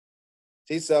 right?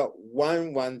 This is a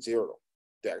 110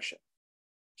 direction.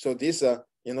 So this,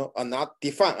 you know, not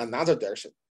define another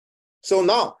direction. So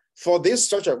now for this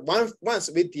structure, once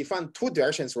we define 2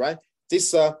 directions, right?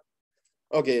 This,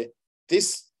 okay,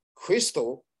 this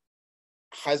crystal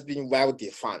has been well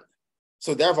defined.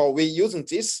 So therefore, we're using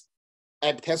this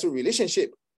epitaxial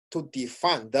relationship to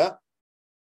define the,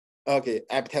 okay,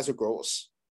 epitaxial growth.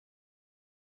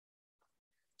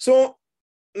 So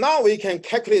now we can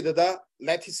calculate the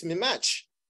lattice mismatch.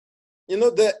 You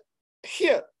know,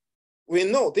 here we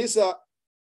know this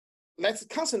lattice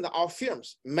constant of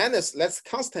films minus lattice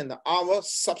constant of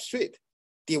substrate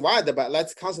divided by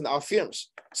lattice constant of films.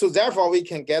 So therefore, we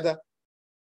can get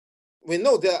we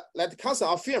know the lattice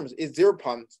constant of films is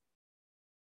 0.386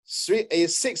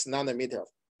 nanometer.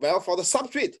 Well, for the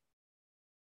substrate,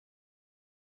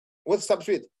 what's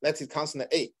substrate? Lattice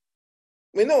constant A.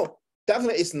 We know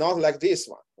definitely it's not like this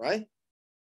one, right?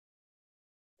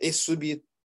 It should be,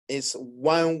 it's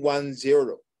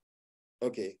 110,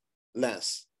 okay,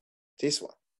 length, this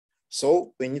one.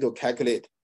 So we need to calculate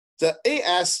the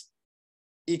AS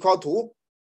equal to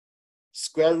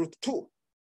square root 2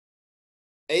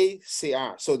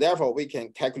 ACR. So therefore, we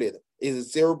can calculate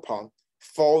is 0.407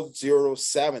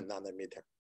 nanometer.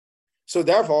 So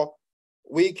therefore,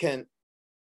 we can,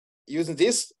 using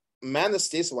this minus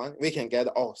this one, we can get,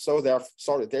 oh, so there,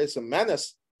 sorry, there's a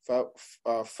minus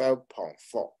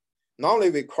 5.4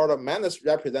 Normally we call the minus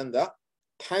represent the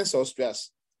tensile stress,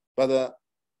 but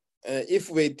if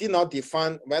we did not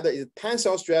define whether it's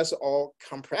tensile stress or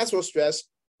compressive stress,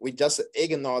 we just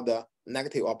ignore the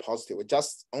negative or positive. We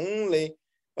just only,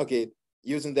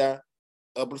 using their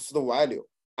absolute value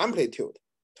amplitude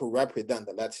to represent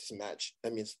the lattice match.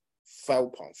 That means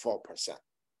 5.4%.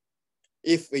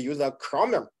 If we use a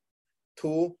chromium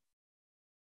to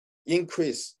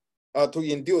increase, to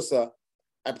induce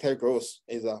appetite growth,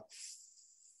 is a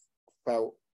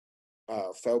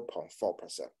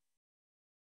 5.4%.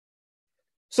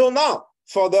 So now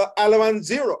for the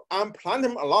L10 and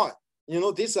platinum alloy,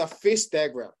 this is a phase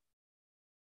diagram.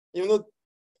 Here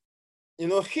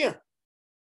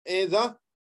is a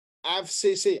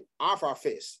FCC alpha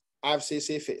phase,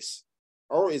 FCC phase,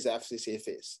 or is FCC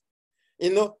phase. We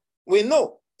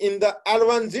know in the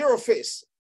L10 phase,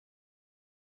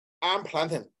 and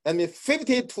platinum, that means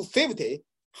 50 to 50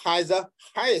 has the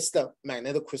highest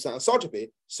magnetic crystal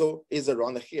anisotropy, so it's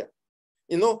around here.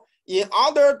 In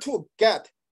order to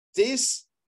get this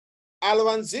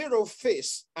L10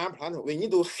 phase and platinum, we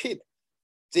need to hit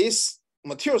these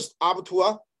materials up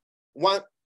to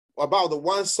about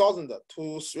 1,000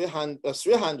 to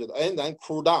 300, and then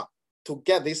cool down to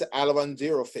get this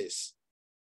L10 phase.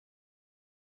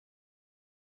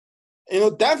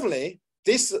 Definitely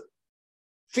this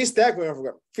phase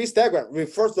diagram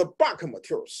refers to bulk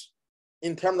materials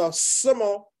in terms of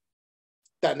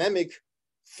thermodynamic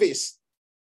phase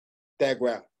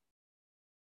diagram.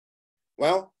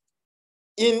 Well,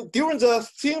 during the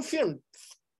thin film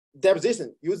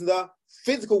deposition using the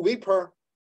physical vapor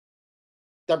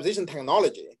deposition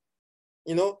technology,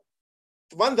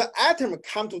 when the atom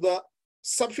come to the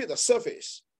substrate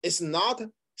surface, it's not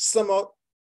thermal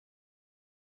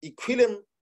equilibrium,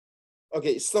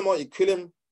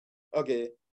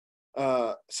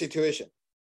 situation.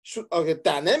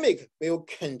 Dynamic will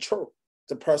control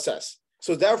the process.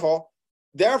 So therefore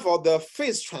the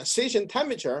phase transition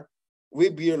temperature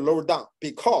will be lower down,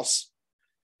 because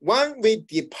when we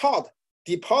deposit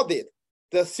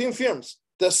the thin films,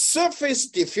 the surface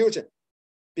diffusion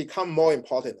become more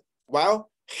important. While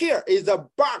here is the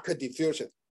bulk diffusion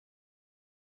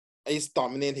is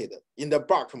dominated in the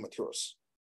bulk materials.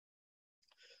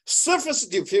 Surface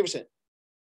diffusion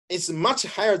is much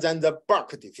higher than the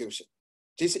bulk diffusion.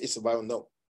 This is well known.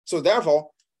 So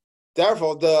therefore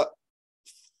the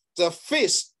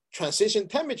phase transition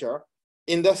temperature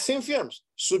in the thin films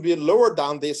should be lower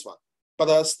than this one,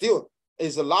 but still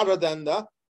is larger than the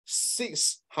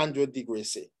 600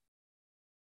 degrees C.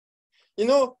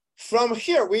 From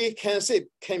here we can see,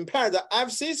 compare the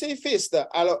FCC phase, the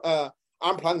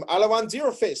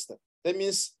L10 phase. That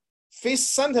means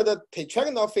face-centered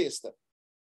tetragonal phase.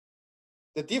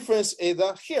 The difference is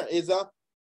the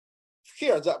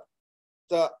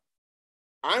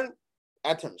iron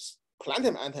atoms,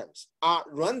 platinum atoms are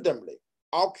randomly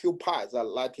occupy the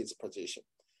lattice position.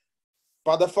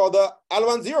 But for the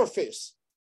L10 phase,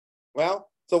 well,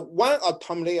 the one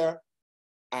atom layer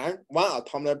and one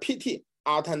atom layer PT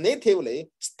alternatively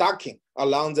stacking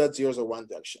along the 001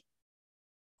 direction.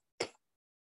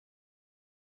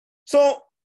 So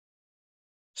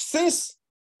since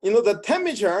the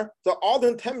temperature, the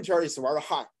ordinary temperature is very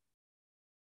high,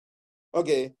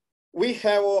 we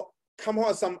have come up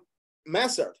with some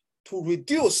method to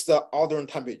reduce the ordinary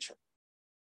temperature.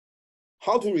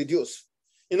 How to reduce?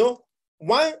 We know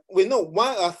when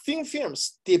a thin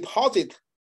films deposit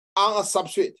on a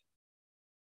substrate,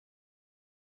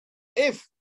 if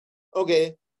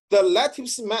the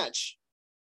lattice match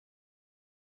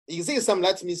exists, some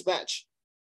lattice mismatch.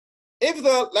 If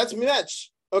the lattice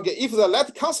match, if the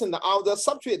lattice constant of the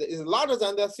substrate is larger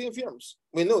than the thin films,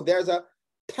 we know there's a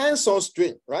tensile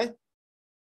strain, right?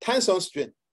 Tensile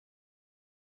strain.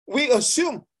 We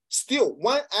assume still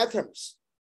one atoms,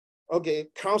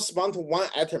 correspond to one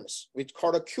atoms, which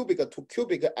called a cubic to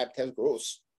cubic appetite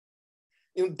growth.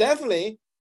 Definitely,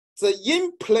 the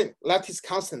in-plane lattice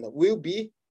constant will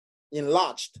be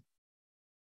enlarged.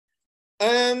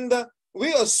 And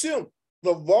we assume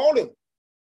the volume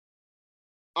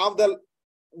of the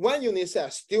one unit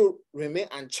cell still remain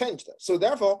unchanged. So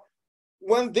therefore,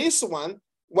 when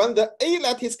the A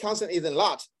lattice constant is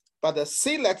enlarged, but the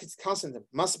C lattice constant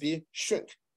must be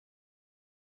shrunk.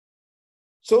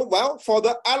 So for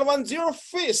the L10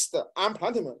 phase and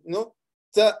platinum,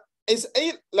 the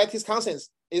A lattice constant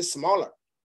is smaller,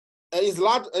 is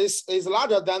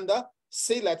larger than the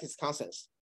C lattice constants.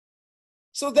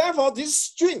 So therefore, this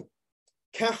string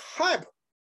can help,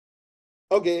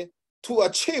 to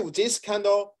achieve this kind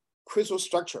of crystal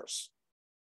structures.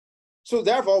 So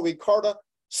therefore, we call the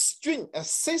string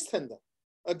assistant,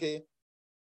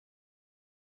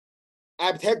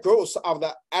 appetite growth of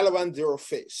the L10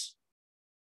 phase.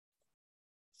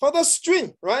 For the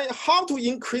strain, right? How to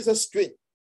increase the strain?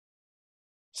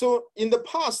 So in the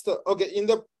past, okay, in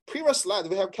the previous slide,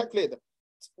 we have calculated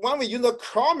when we use the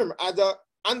chromium as the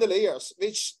underlayers,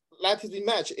 which lattice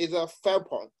match is a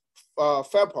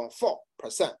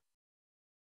 5.4%.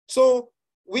 So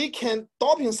we can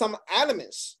doping some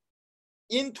elements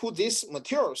into these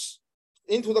materials,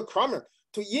 into the chromium,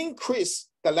 to increase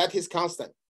the lattice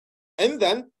constant. And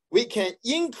then we can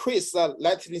increase the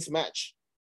lattice match.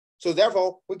 So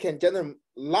therefore, we can generate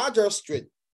larger strain.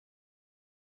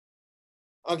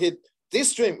 Okay, this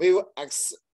strain we will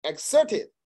exert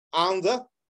it on the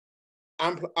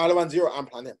L10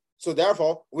 unplatinum. So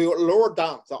therefore, we will lower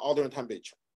down the ordinary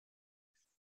temperature.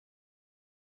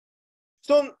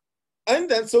 So, and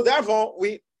then, so therefore,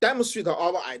 we demonstrate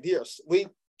our ideas. We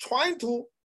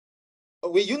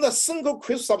use a single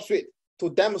crystal substrate to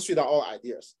demonstrate our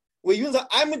ideas. We use the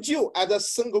MgO as a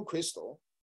single crystal.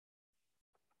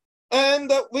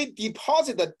 And we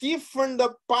deposit the different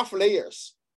buff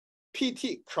layers,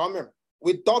 PT, chromium,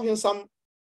 with doping some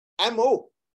MO,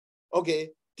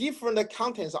 okay, different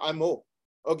contents of MO,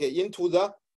 okay, into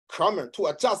the chromium to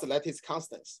adjust the lattice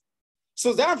constants.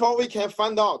 So therefore, we can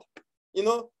find out, you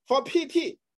know, for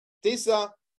PT, this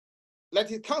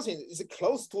lattice constant is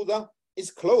close to the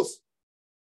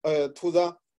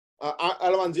L10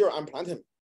 unplatinum.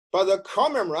 But the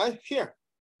chromium right here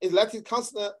is lattice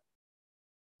constant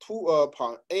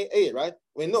 2.AA, right?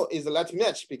 We know is the lattice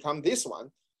match become this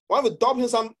one. When we doping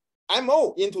some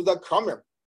MO into the chromium,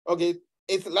 okay,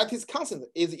 its lattice constant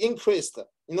is increased.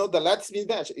 You know, the lattice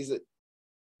mismatch is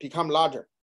become larger.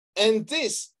 And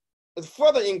this is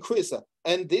further increased,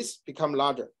 and this become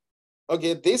larger.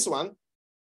 Okay, this one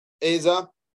is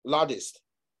largest.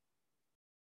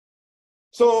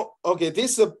 So, okay,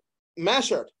 this is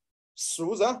measured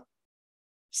through the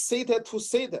theta to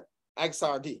theta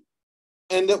XRD.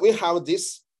 And we have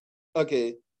this,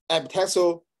 okay,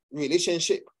 epitaxial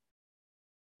relationship.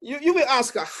 You will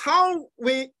ask how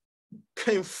we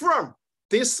confirm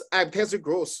this epitaxial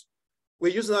growth.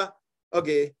 We use the,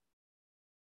 okay,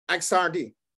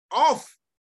 XRD off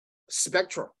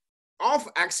spectrum, off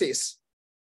axis,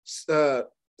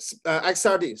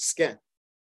 XRD scan.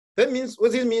 That means,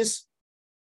 what this means,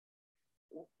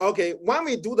 okay, when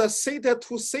we do the theta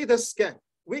to theta scan,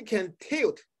 we can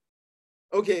tilt,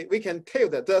 okay, we can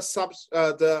tilt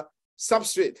the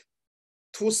substrate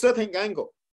to a certain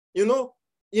angle. You know,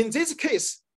 in this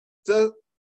case, the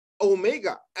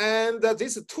omega and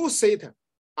this 2 theta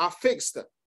are fixed,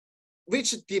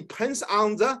 which depends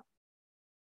on the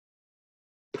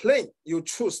plane you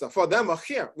choose. For them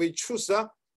here, we choose a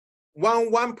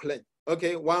 1-1 plane,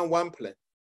 okay, 1-1 plane.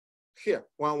 Here,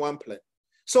 1-1 plane.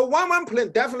 So 1-1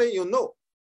 plane, definitely you know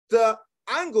the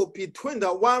angle between the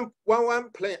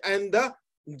 1-1 plane and the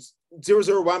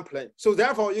 0-0-1 plane. So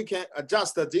therefore, you can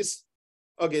adjust this,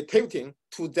 okay, tilting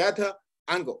to that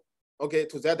angle, okay,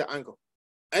 to that angle.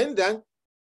 And then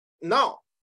now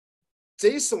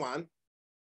this one,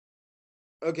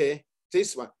 okay,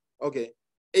 this one, okay,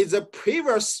 is the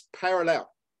previous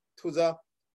parallel to the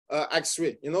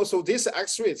X-ray. You know, so this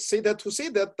X-ray theta to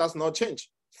theta does not change,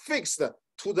 fixed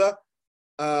to the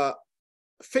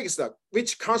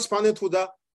which corresponding to the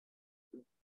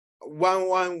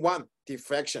 1-1-1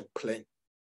 diffraction plane.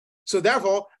 So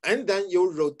therefore, and then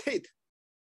you rotate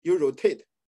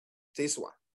this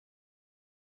one.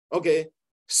 Okay,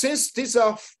 since this is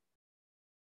a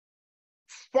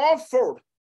 4-fold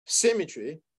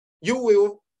symmetry, you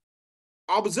will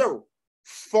observe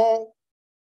 4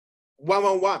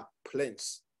 1-1-1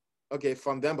 planes. Okay,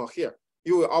 for example, here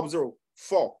you will observe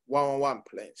 4 1-1-1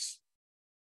 planes.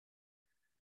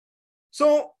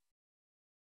 So,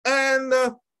 and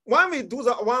when we do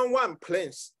the 1-1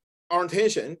 planes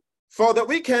orientation, for that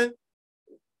we can,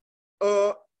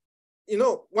 you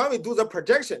know, when we do the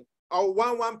projection of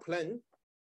 1-1 plane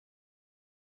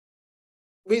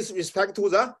with respect to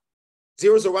the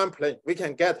 0-0-1 plane, we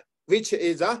can get which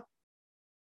is a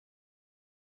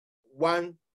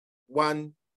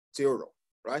 1-1-0,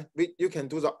 right? You can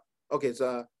do the, okay,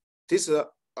 so this is a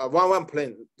 1-1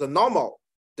 plane, the normal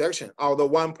direction of the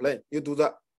 1 plane. You do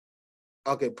the,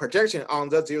 okay, projection on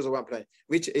the 0-0-1 plane,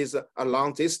 which is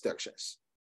along these directions.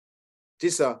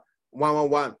 This is a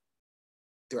 1-1-1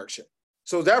 direction.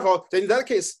 So therefore, in that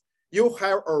case, you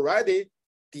have already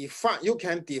defined, you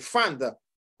can define the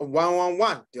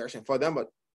 1-1-1 direction. For example,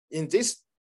 in this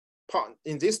part,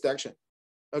 in this direction,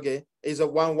 okay, is a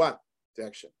 1-1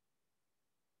 direction.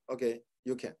 Okay,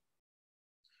 you can.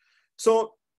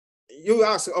 So you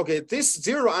ask, okay, this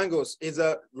 0 angles is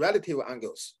a relative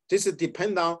angles. This is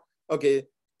depend on, okay,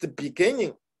 the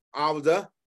beginning of the,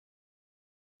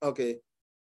 okay,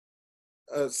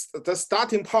 the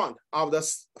starting point of the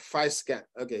phi scan,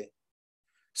 okay.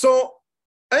 So,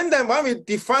 and then when we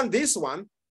define this one,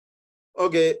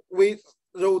 okay, we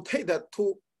rotate that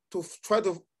to try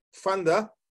to find the,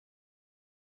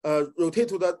 rotate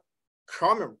to the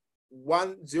common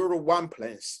 101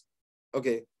 planes,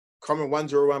 okay, common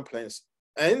 101 planes,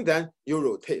 and then you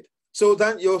rotate. So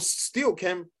then you still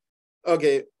can,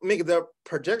 okay, make the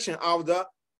projection of the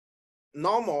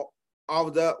normal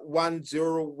of the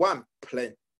 101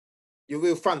 plane. You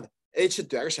will find H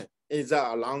direction is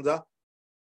along the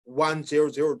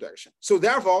 100 direction. So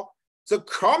therefore, the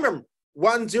common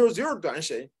 100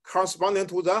 direction corresponding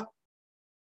to the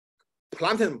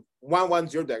platinum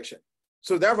 110 direction.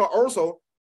 So therefore, also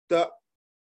the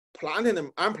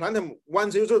platinum and platinum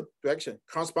 100 direction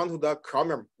correspond to the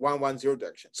chromium 110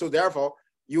 direction. So therefore,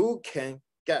 you can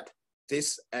get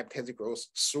this epitaxial growth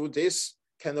through this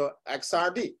kind of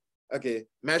XRD, okay,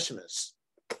 measurements.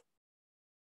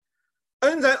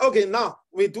 And then, okay, now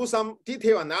we do some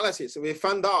detailed analysis. We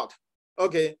found out,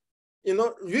 okay, you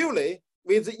know, really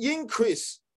with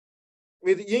increase,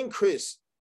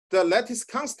 the lattice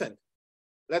constant,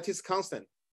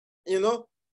 you know,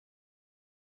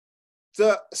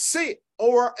 the C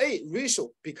over A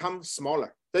ratio becomes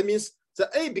smaller. That means the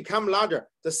A become larger,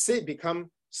 the C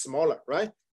become smaller,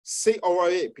 right? C over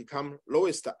A become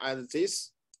lowest at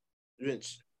this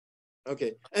range.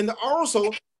 Okay, and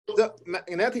also the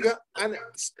magnetic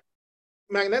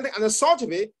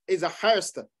anisotropy is the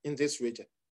highest in this region.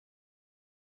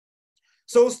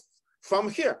 So from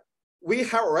here, we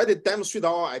have already demonstrated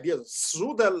our ideas.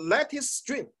 Through the lattice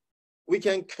stream, we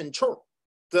can control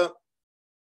the,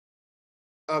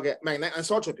 okay, magnetic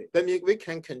anisotropy. That means we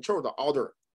can control the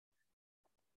order.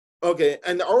 Okay,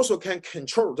 and also can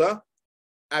control the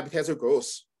epitaxial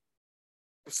growth.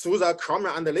 Through the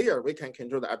chromium underlayer, we can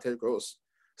control the epitaxial growth.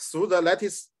 Through the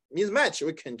lattice mismatch,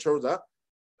 we control the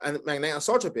magnetic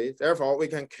anisotropy. Therefore, we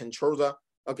can control the,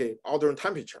 okay, order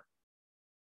temperature.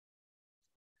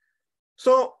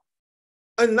 So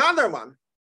another one,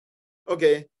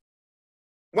 okay,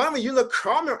 when we use the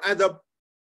chromium as the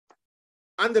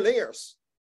underlayers,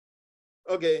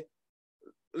 okay,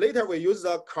 later we use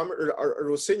the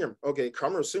ruthenium, okay,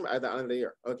 chromium ruthenium as the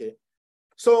underlayer, okay.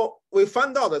 So we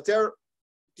found out that their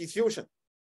diffusion,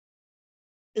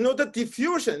 you know, the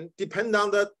diffusion depends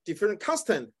on the different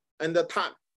constant and the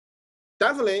time.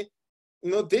 Definitely,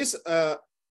 you know, this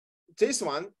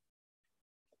one,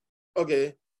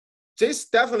 okay, this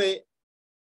definitely,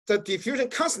 the diffusion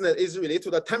constant is related to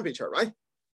the temperature, right?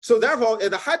 So therefore,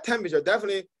 at a high temperature,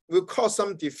 definitely will cause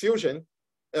some diffusion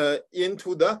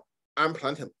into the iron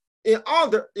platinum. In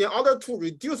order to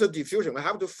reduce the diffusion, we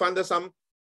have to find some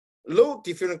low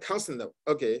diffusion constant,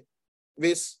 okay,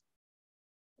 with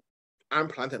iron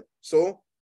platinum. So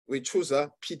we choose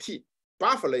a PT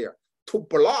buffer layer to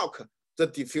block the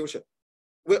diffusion.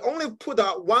 We only put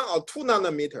a 1 or 2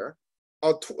 nanometer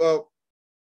or two,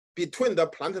 between the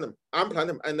platinum, iron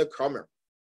platinum, and the chromium.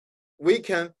 We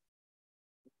can,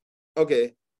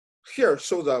 okay, here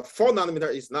show the 4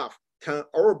 nanometer is enough, can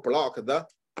overblock the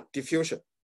diffusion,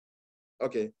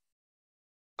 okay,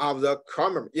 of the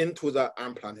chromium into the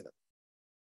iron platinum.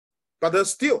 But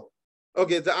still,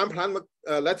 okay, the iron platinum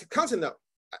lattice constant,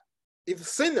 if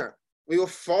thinner, we will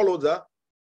follow the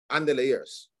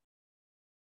underlayers.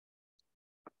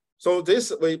 So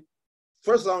this we,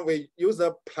 first one, we use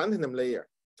the platinum layer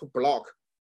to block,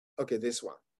 okay, this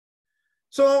one.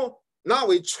 So now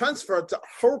we transfer the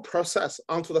whole process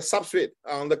onto the substrate,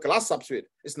 on the glass substrate.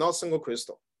 It's not single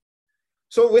crystal.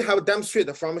 So we have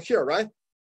demonstrated from here, right?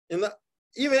 In the,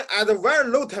 even at a very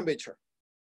low temperature,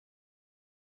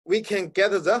 we can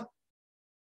get the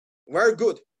very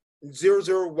good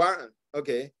 001,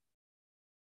 okay,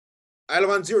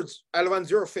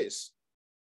 L10 phase,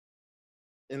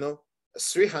 you know,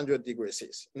 300 degrees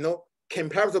Celsius. You know,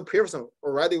 compared to previous one,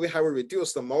 already we have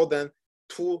reduced more than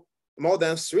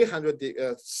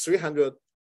 300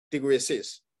 degrees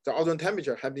Celsius. The ozone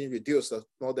temperature has been reduced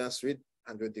more than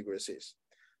 300 degrees Celsius.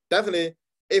 Definitely,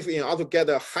 if in order to get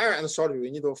a higher anisotropy,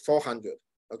 we need 400,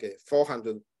 okay,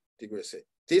 400 degrees Celsius.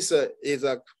 This is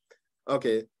a,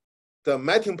 okay, the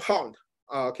melting point,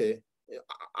 okay,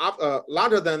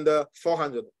 larger than the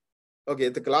 400, okay,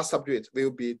 the glass substrate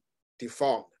will be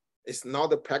deformed. It's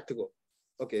not practical,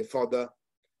 okay, for the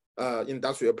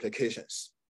industrial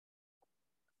applications.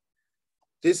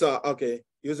 These are, okay,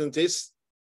 using this.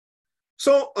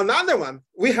 So another one,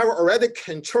 we have already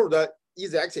controlled the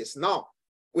z-axis. Now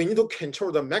we need to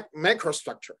control the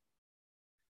microstructure.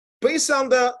 Based on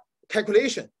the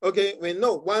calculation, okay, we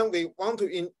know when we want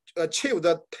to achieve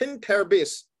the 10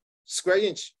 terabits square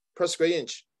inch per square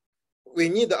inch, we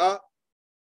need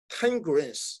 10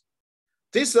 grains.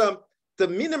 This the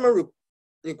minimum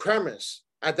requirements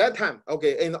at that time,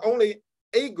 okay, and only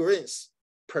 8 grains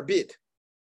per bit.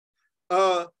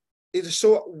 It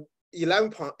show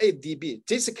 11.8 dB.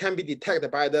 This can be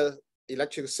detected by the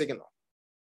electric signal,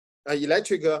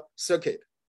 electric circuit.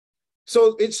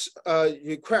 So it's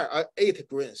require 8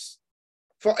 grains.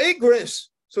 For 8 grains,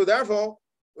 so therefore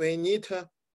we need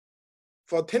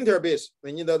for 10 terabits,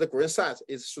 we need the grain size.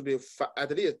 It should be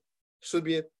at least should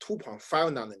be 2.5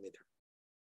 nanometer.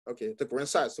 Okay, the grain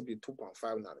size should be 2.5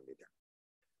 nanometer.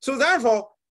 So therefore,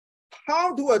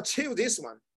 how to achieve this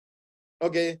one?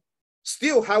 Okay,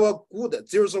 still have a good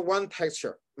 001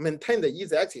 texture, maintain the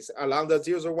z-axis along the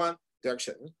 001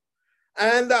 direction,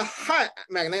 and the high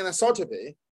magnetic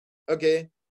anisotropy. Okay,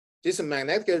 these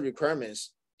magnetic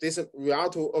requirements. This we are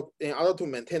to in order to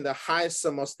maintain the high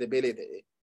thermal stability,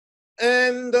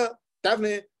 and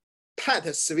definitely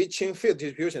tight switching field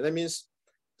distribution. That means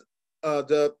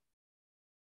the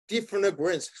different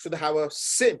grains should have a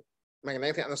same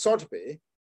magnetic anisotropy,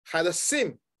 have the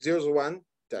same 001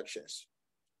 directions.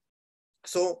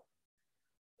 So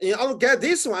in order to get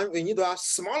this one, we need a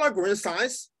smaller grain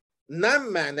size,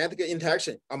 non-magnetic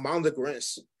interaction among the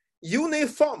grains,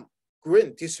 uniform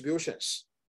grain distributions.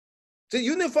 The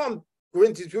uniform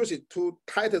grain distribution to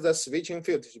tighten the switching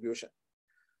field distribution.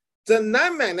 The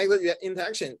non-magnetic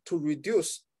interaction to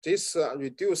reduce this,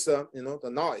 the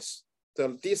noise, the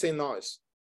DC noise.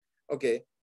 Okay,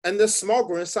 and the small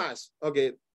grain size.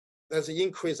 Okay, that's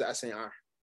increase the SNR.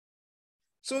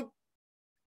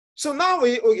 So now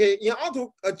in order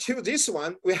to achieve this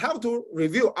one, we have to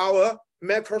review our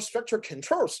microstructure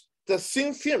controls, the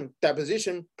thin film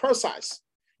deposition process.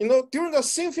 During the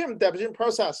thin film deposition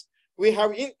process, we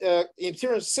have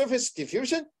interior surface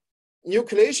diffusion,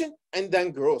 nucleation, and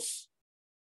then growth.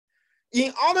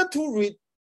 In order to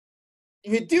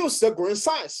reduce the grain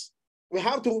size, we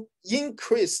have to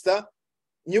increase the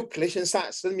nucleation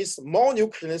size. That means more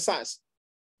nucleation size.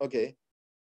 Okay.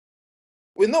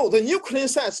 We know the nucleation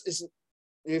size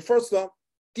refers to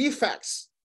defects,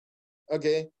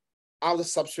 okay, of the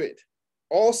substrate,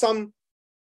 or some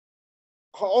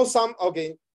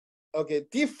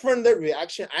different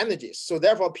reaction energies. So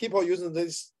therefore, people using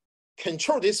this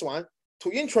control this one to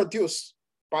introduce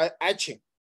by etching,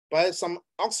 by some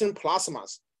oxygen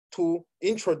plasmas to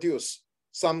introduce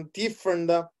some different,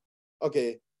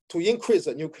 to increase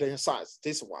the nucleation size.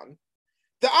 This one.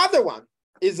 The other one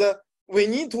is we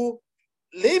need to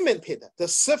limit the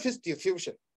surface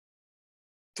diffusion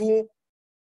to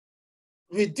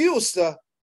reduce the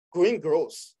grain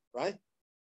growth, right?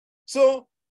 So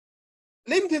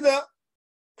limited the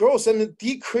growth and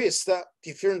decrease the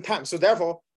diffusion time. So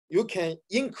therefore, you can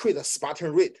increase the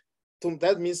sputtering rate. So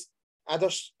that means at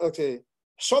a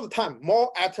short time,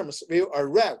 more atoms will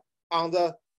arrive on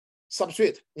the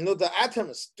substrate. The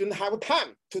atoms don't have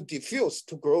time to diffuse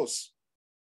to growth.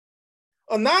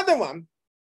 Another one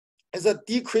is a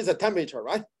decrease the temperature,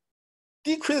 right?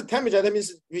 Decrease the temperature, that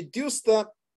means reduce the,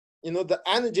 the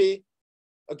energy,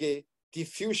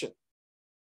 diffusion.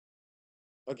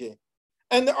 Okay.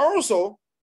 And also,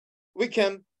 we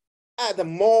can add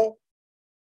more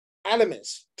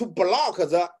elements to block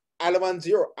the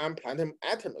L10 and platinum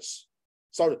atoms.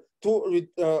 Sorry, to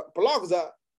block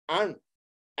the iron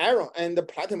and the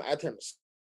platinum atoms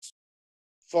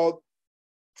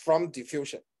from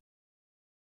diffusion.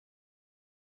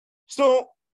 So,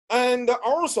 and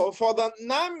also for the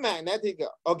non-magnetic,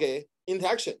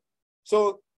 interaction.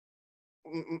 So,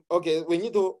 we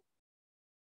need to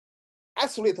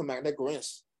isolate magnetic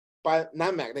grains by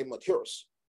non-magnetic materials.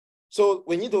 So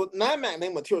we need to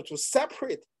non-magnetic material to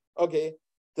separate,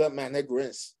 the magnetic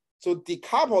grains. So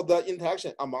decouple the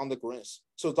interaction among the grains.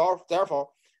 So therefore,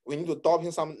 we need to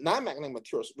doping some non-magnetic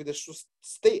materials which should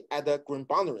stay at the grain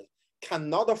boundary,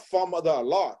 cannot form the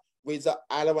alloy with the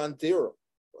L10,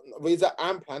 with the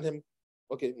unplatinum,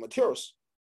 materials.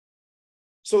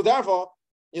 So therefore,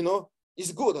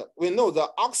 it's good. We know the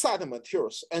oxide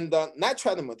materials and the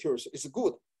nitride materials is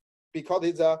good because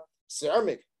it's a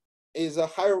ceramic, has a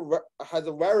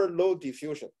very low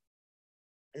diffusion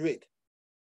rate.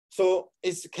 So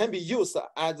it can be used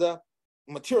as a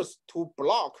materials to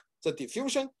block the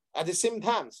diffusion at the same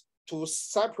time to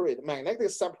magnetically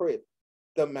separate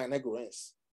the magnetic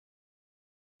grains.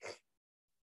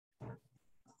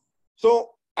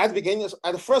 So at the beginning,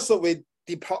 at first we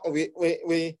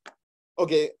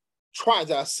try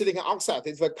the silicon oxide.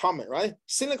 It's very common, right?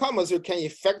 Silicon material can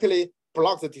effectively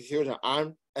block the diffusion of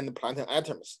iron and platinum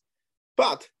atoms.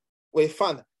 But we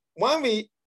found when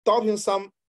we doping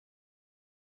some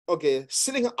okay,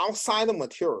 silicon oxide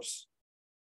materials,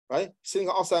 right?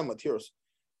 Silicon oxide materials.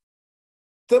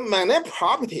 The magnetic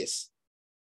properties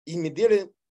immediately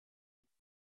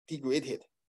degraded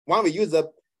when we use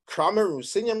the chromium,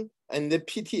 ruthenium, and the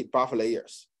PT buffer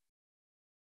layers.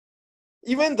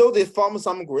 Even though they form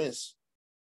some grains,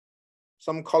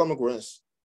 some column grains,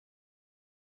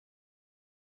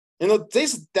 you know,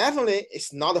 this definitely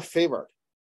is not favored.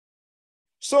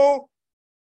 So,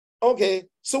 okay,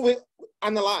 so we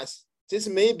analyze. This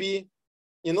may be,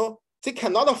 you know, they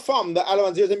cannot form the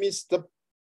L10. That means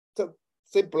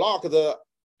they block the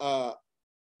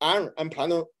iron and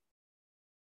platinum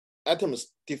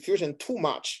atoms diffusion too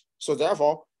much. So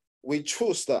therefore, we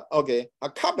choose the a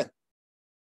carbon.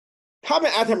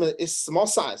 Carbon atom is small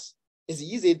size, is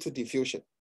easy to diffusion,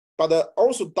 but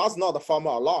also does not form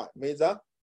a lot with the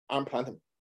iron platinum.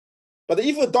 But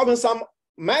if you adopt some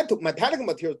metallic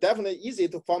material, definitely easy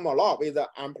to form a lot with the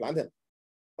iron platinum.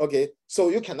 Okay, so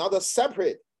you cannot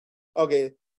separate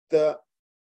the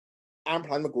iron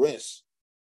platinum grains.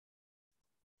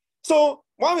 So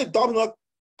when we adopt the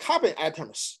carbon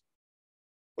atoms,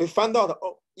 we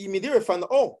immediately find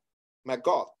out, oh my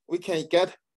God, we can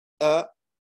get a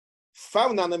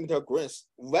 5 nanometer grains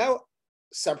well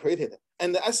separated.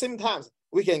 And at the same time,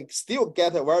 we can still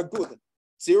get a very good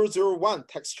 001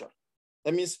 texture.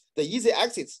 That means the easy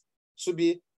axis should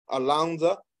be along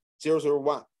the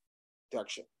 001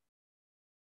 direction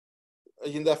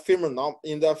in the film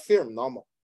normal.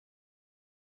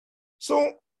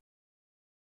 So,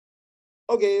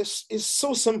 okay, it's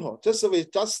so simple. We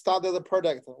just started the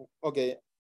project, 1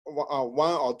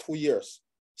 or 2 years.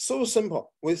 So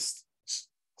simple. We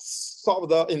solve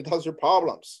the industrial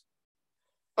problems.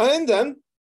 And then,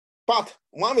 but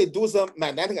when we do the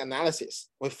magnetic analysis,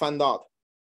 we find out,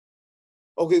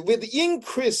 okay, with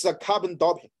increased carbon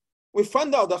doping, we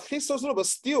find out the histoslope slope is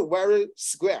still very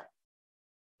square.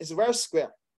 It's very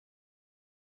square.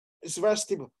 It's very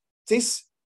stable. This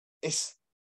is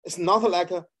not like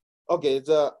the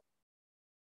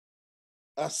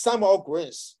sum of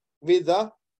grains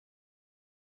without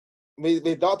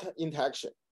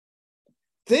interaction.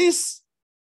 This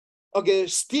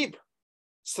steep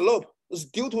slope is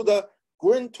due to the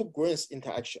grain to grains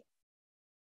interaction.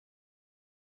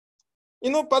 You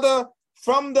know, but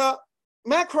from the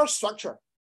microstructure,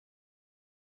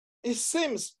 it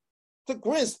seems the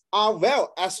grains are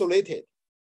well isolated.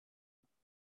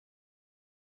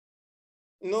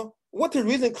 You know, what the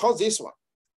reason cause this one?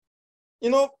 You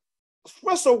know,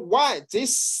 first of all, why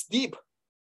this steep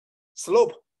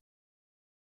slope,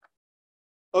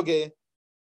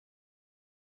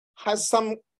 has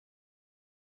some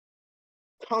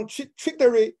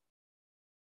contradictory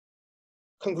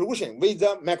conclusion with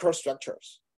the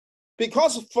microstructures.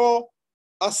 Because for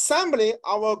assembling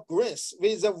our grains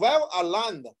with a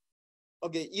well-aligned,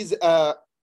 easy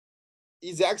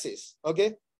axis,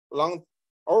 along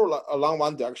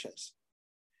one directions,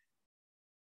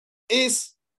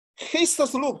 is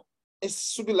histoslope. It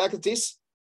should be like this.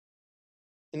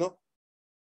 You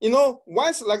know why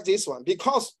it's like this one?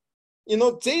 Because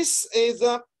this is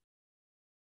a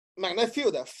magnetic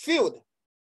field filled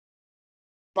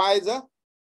by the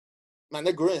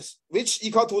magnetic grains, which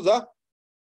equal to the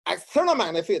external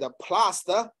magnetic field plus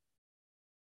the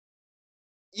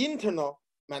internal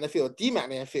magnetic field,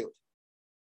 demagnetic field.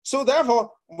 So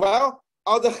therefore, well,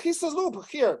 the histoslope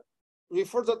here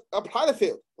refers to applied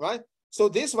field, right? So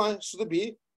this one should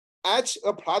be H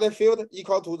applied field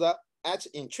equal to the H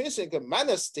intrinsic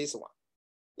minus this one.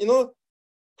 You know,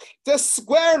 the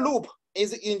square loop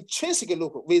is intrinsic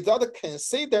loop without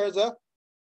consider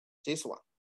this one.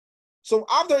 So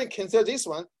after you consider this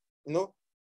one,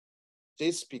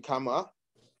 this become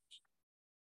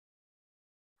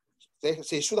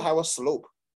they should have a slope.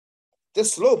 The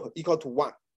slope equal to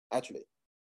 1, actually,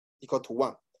 equal to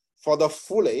 1 for the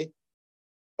fully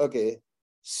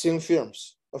thin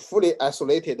films, fully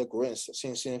isolated grains,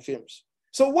 thin films.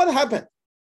 So what happened?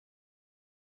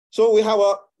 So we have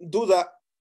do the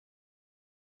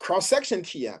cross-section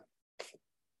TM.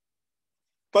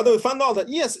 But we found out that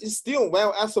yes, it's still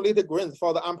well isolated grains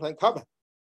for the unplanned carbon.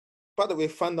 But we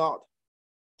found out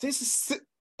this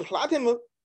platinum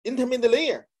intermediate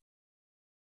layer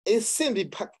is simply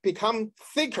become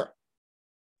thicker.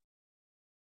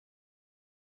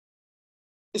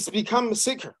 It's become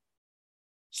thicker.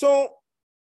 So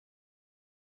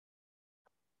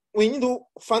we need to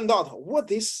find out what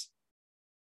the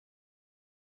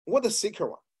thicker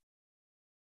one.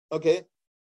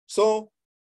 So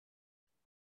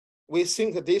we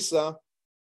think this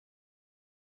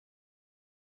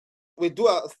we do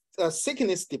a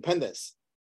thickness dependence.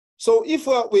 So if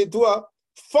we do a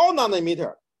 4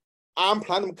 nanometer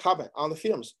unplatinum carbon on the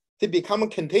films, they become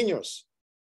continuous.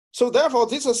 So therefore,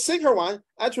 this second one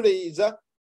actually is a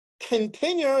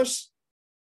continuous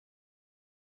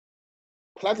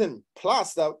platinum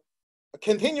plus the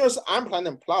continuous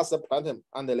unplatinum plus the platinum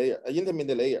on the layer,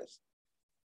 intermediate layers.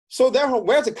 So therefore,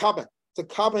 where's the carbon? The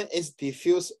carbon is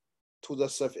diffused to the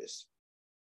surface.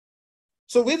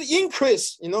 So with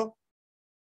increase,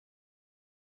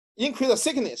 increase the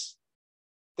thickness,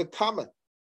 the carbon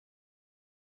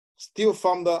still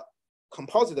form the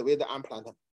composite with the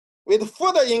unplatinum. With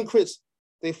further increase,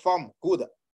 they form good,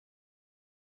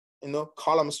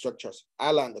 column structures,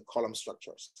 island column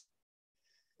structures.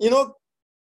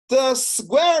 The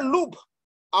square loop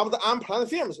of the unplatinum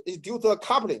films is due to the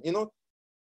coupling.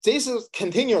 This is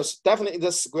continuous, definitely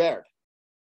is squared.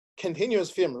 Continuous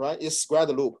film, right, is squared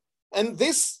loop. And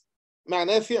this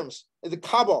magnetic films is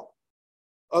coupled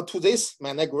to this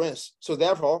magnetic rings. So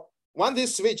therefore, when they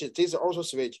switch, this also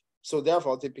switch. So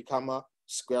therefore, they become a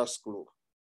square loop.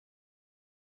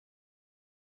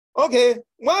 Okay,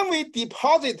 when we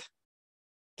deposit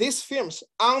these films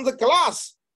on the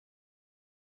glass,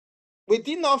 we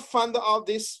did not find out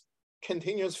these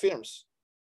continuous films.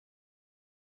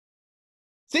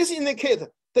 This indicates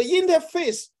the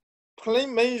interface play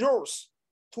main roles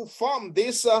to form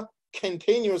these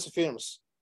continuous films.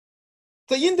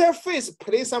 The interface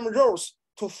plays some roles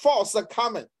to force the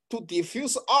carbon to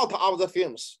diffuse out of the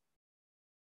films.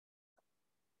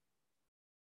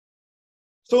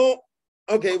 So,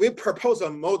 okay, we propose a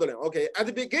modeling. Okay, at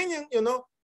the beginning,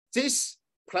 this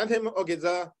platinum, okay,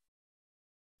 the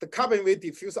carbon will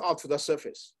diffuse out to the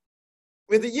surface.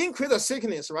 With the increased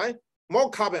thickness, right, more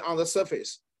carbon on the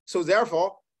surface. So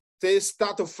therefore, they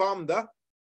start to form the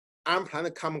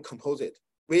unplatinum carbon composite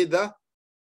with the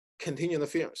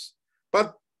continuous films.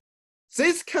 But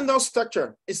this kind of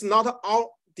structure is not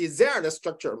all desired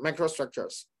structure,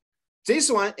 microstructures. This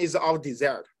one is our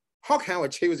desired. How can we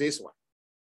achieve this one?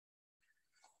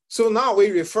 So now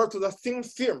we refer to the thin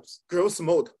films growth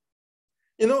mode.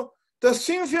 The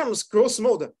thin films growth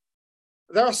mode,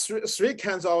 there are three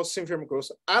kinds of thin film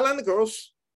growth: island growth,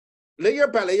 layer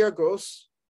by layer growth,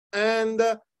 and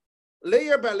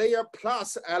layer by layer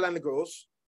plus island growth.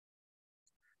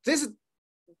 This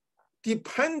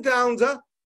depends on the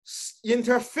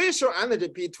interfacial energy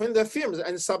between the films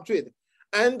and substrate,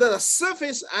 and the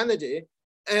surface energy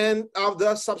and of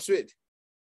the substrate.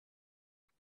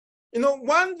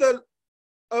 When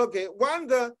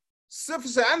the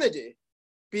surface energy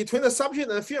between the substrate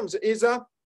and the films is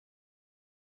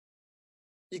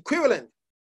equivalent,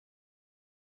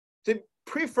 they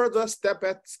prefer the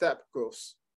step-by-step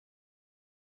growth.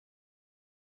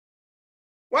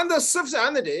 When the surface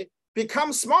energy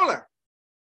becomes smaller,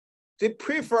 they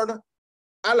prefer the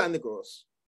island growth.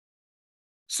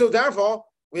 So therefore,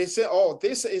 we say, oh,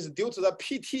 this is due to the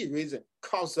PT reason,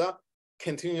 cause the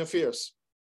continuous fields.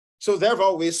 So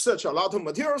therefore, we search a lot of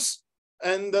materials,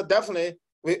 and definitely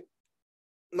we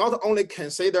not only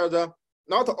consider the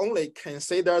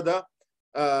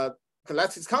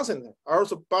lattice constant,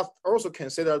 but also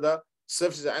consider the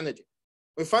surface energy.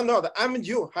 We found out that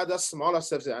MU has a smaller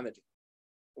surface energy,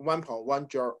 1.1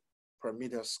 joule per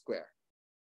meter square.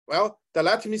 Well, the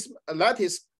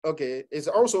lattice, okay, is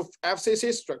also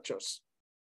FCC structures.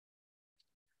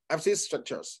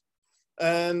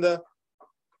 And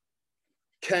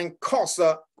can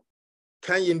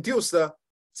induce the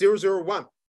 001,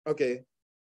 okay,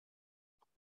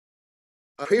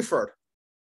 preferred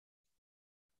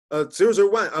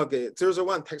 001, okay,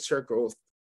 001 texture growth.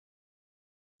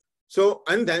 So,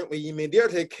 and then we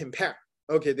immediately compare,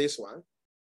 okay, this one.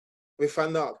 We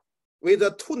find out with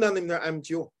the 2 nanometer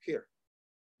MGO here,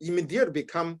 immediately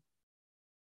become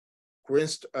grain,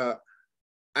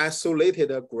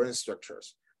 isolated grain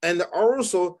structures. And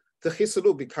also the his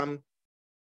loop become,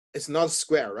 it's not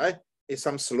square, right? It's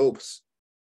some slopes.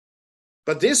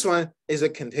 But this one is a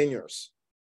continuous.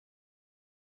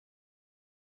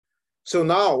 So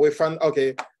now we found,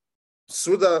 okay,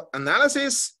 through the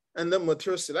analysis and the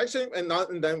material selection, and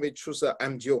then we choose the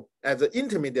MGO as the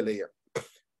intermediate layer.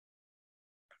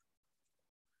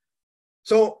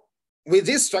 So with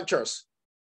these structures,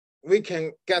 we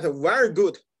can get a very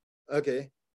good,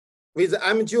 okay, with the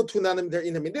MGO 2 nanometer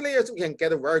intermediate layers, we can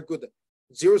get a very good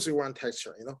 001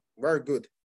 texture, very good.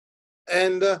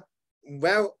 And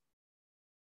well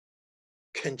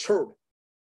controlled,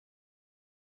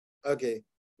 okay,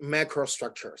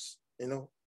 macrostructures,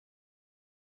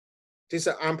 This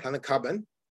is unplatinum carbon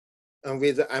and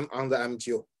with the on the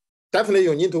MGO. Definitely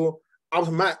you need to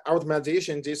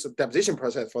optimization this deposition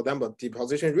process, for example,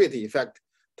 deposition rate effect,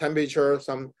 temperature,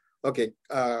 some, okay,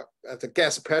 the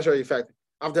gas pressure effect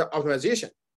after optimization,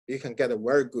 you can get a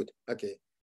very good, okay,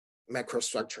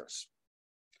 microstructures.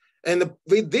 And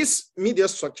with this media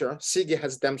structure, SIGI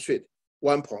has demonstrated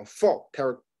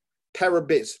 1.4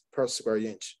 terabits per square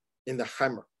inch in the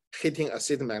hammer, hitting a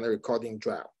signal magnetic recording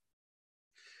drive.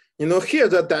 You know, here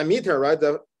the diameter, right?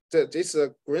 This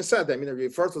grain size diameter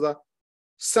refers to the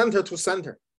center to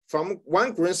center, from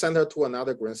one grain center to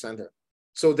another grain center.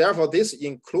 So therefore, this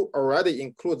already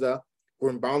include the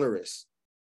grain boundaries.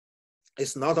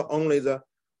 It's not only the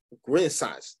grain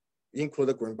size, include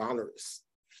the grain boundaries.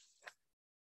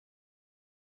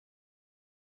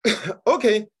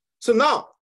 Okay, so now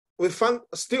we find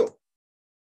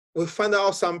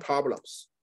out some problems.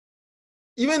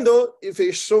 Even though if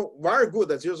it show very good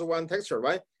 0-1 texture,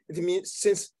 right? It means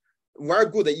since very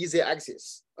good easy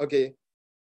axis, okay,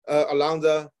 along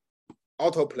the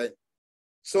auto plane.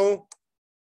 So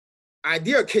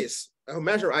ideal case, I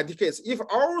measure ideal case, if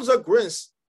all the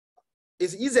grains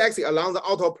is easy axis along the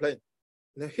auto plane,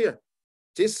 now here,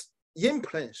 this in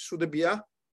plane should be a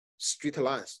straight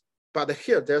lines, but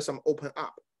here there's some open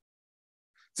up.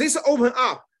 This open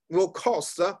up will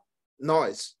cause the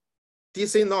noise,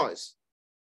 DC noise,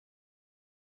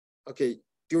 okay,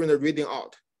 during the reading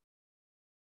out.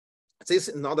 This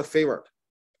is not favored.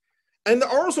 And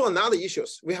also another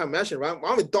issues we have mentioned, right?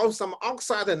 When we do some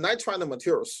oxide and nitride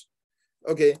materials,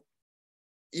 okay,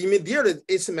 immediately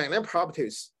its magnetic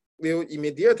properties will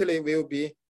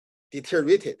be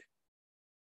deteriorated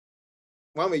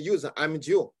when we use an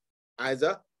MgO as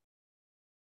a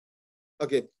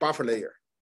buffer layer.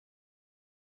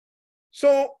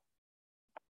 So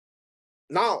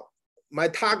now my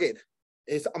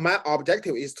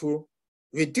objective is to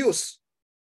reduce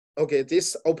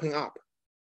this open up.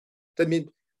 That means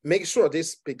make sure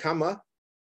this become a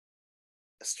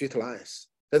straight lines.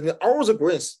 That means all the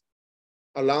grains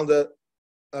along the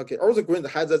all the grains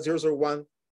has a 0-1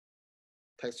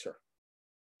 texture.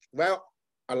 Well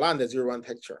aligned the 0-1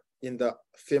 texture in the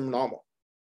film normal.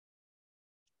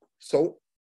 So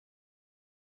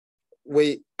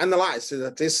we analyze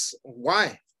this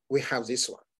why we have this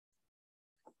one.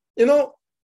 You know,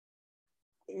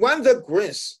 when the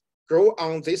grains grow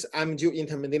on these MgO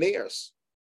intermediate layers,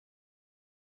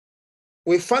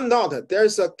 we found out that there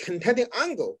is a contacting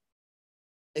angle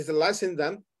is less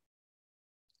than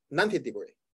 90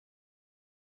 degrees.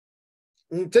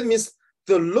 That means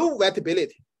the low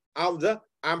wettability of the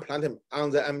implanted on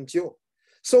the MgO.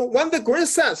 So when the grain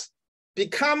size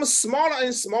becomes smaller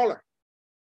and smaller,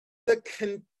 the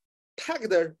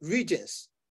contact regions,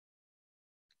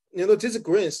 you know, these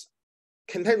grains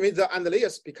contact with the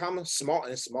underlayers become small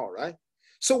and small, right?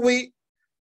 So we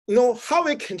know how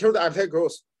we control the appetite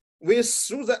growth. We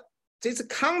through these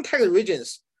contact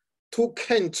regions to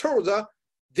control the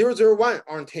 0-1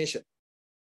 orientation.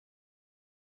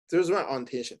 0-1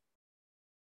 orientation.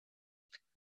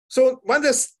 So when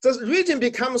the region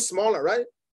becomes smaller, right?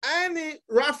 Any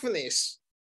roughness,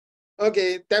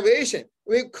 deviation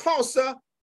will cause the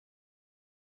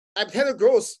appetite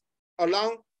growth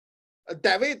along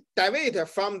deviate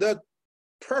from the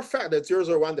perfect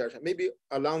 0-1 direction, maybe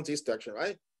along this direction,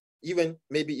 right? Even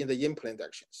maybe in the in-plane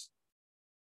directions.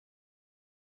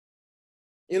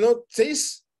 You know,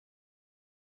 this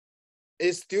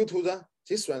is due to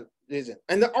this one reason.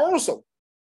 And also,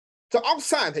 the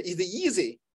oxide is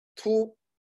easy to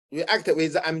react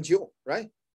with the MgO, right?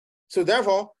 So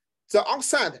therefore, the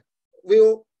oxide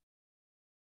will,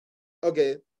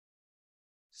 thin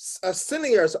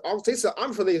layers of this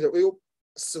amorphous layer will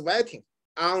sweating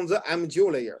on the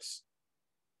MgO layers.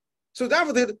 So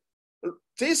therefore,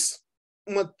 this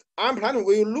implant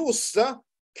will lose the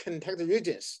contact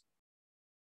regions.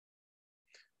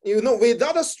 You know,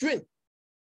 without a strain,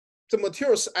 the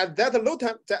materials at that low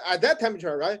at that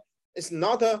temperature, right, it's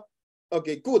not a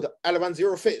good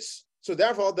L10 phase. So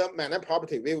therefore, the magnetic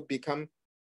property will become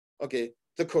the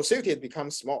corrosivity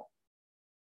becomes small.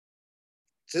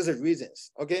 These are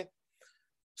reasons.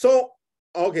 So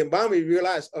when we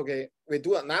realize we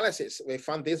do analysis, we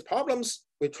find these problems,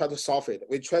 we try to solve it.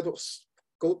 We try to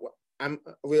go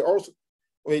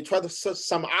we try to search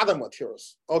some other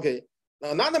materials.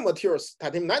 Another materials,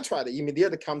 titanium nitride,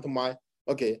 immediately come to my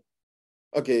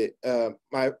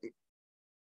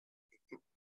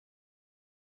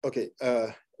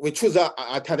we choose a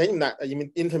titanium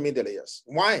intermediate layers.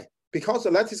 Why? Because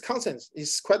the lattice constant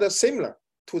is quite similar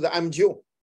to the MgO.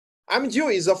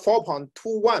 MgO is a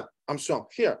 4.21 Armstrong.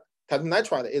 Here, titanium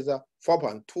nitride is a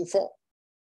 4.24.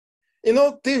 You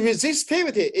know, the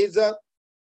resistivity is a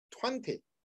 20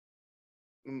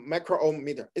 micro-ohm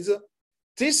meter.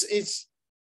 This is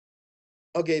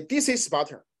DC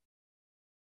sputter.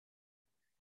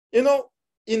 You know,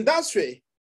 industry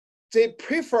they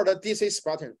prefer the DC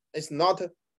sputtering. It's not,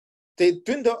 they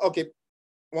don't, okay,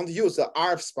 want to use the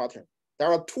RF sputtering.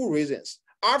 There are two reasons.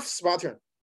 RF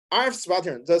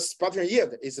sputtering, the sputtering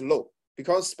yield is low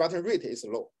because sputtering rate is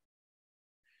low.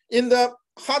 In the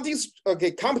hard disk,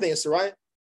 okay, companies, right?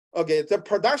 Okay, the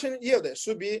production yield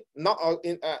should be now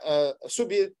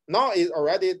now is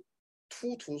already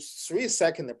 2 to 3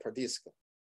 seconds per disk.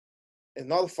 It's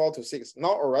not 4 to 6. Now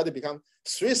already become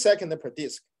 3 seconds per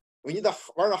disk. We need a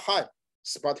very high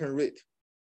sputtering rate.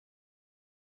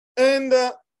 And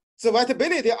the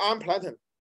viability on platinum,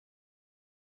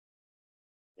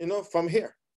 you know, from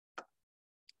here,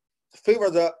 favor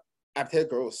the appetite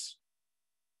growth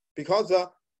because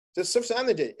the surface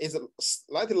energy is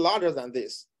slightly larger than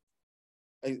this.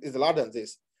 Is larger than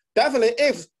this. Definitely,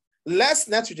 if less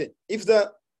nitrogen, if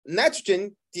the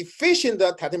nitrogen deficient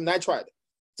the titanium nitride,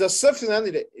 the surface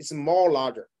energy is more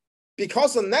larger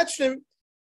because the nitrogen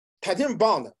titanium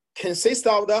bond consists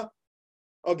of the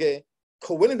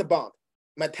covalent bond,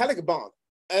 metallic bond,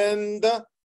 and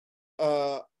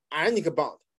ionic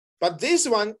bond. But this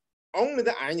one only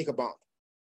the ionic bond.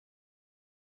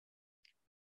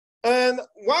 And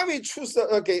why we choose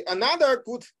another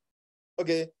good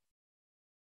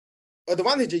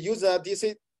advantage use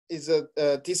DC is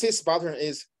DC sputtering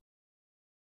is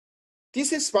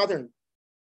DC sputtering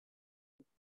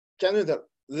generate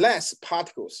less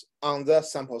particles on the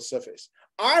sample surface.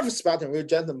 RF sputtering will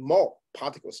generate more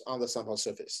particles on the sample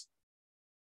surface.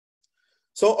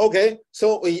 So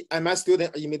my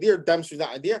student immediately demonstrate the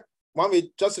idea. When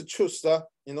we just choose the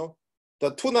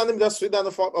the 2 nanometer, 3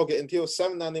 nanometer, until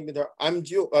 7 nanometer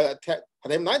MgO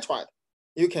titanium nitride,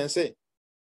 you can see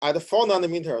at 4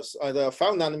 nanometers, at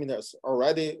 5 nanometers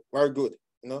already very good,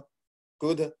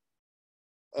 good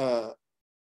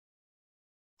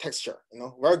texture,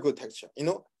 very good texture.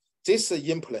 This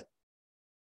implant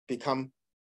become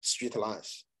straight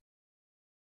lines.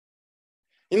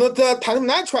 The titanium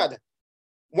nitride,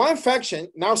 one function,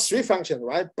 now 3 functions,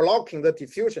 right? Blocking the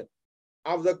diffusion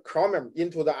of the chromium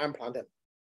into the iron platinum.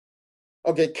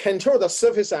 Control the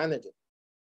surface energy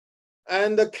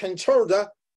and control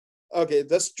the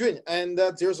the strain and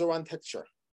the 001 texture.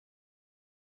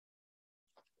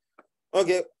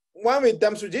 When we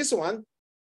demonstrate this one,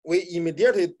 we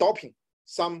immediately doping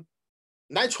some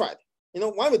nitride.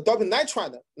 When we doping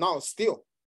nitride, now still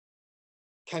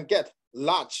can get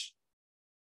large.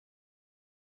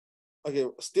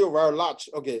 Still very large.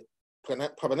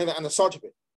 Permanent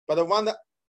anisotropy. But when the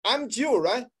MgO,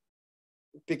 right,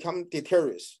 become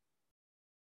deteriorates.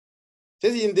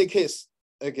 This indicates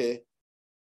titanium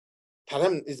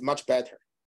is much better,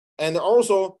 and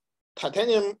also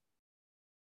titanium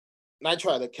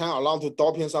nitride can allow to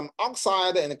doping some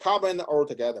oxide and carbon all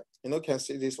together. Can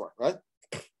see this one, right?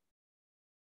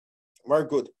 Very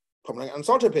good permanent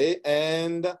anisotropy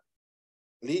and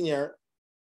linear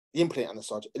implant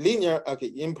anisotropy, linear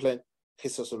implant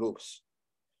hysteresis loops.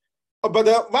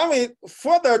 But when we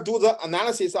further do the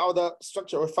analysis of the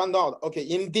structure, we find out,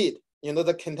 indeed,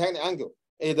 the contact angle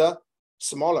is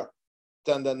smaller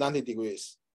than the 90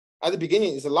 degrees. At the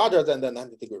beginning, it's larger than the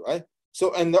 90 degree, right?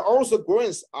 So, and also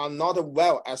grains are not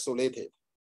well isolated.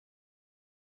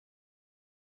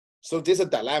 So this is a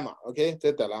dilemma,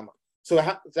 the dilemma. So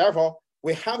therefore,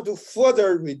 we have to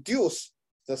further reduce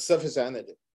the surface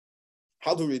energy.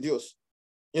 How to reduce?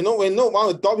 We know when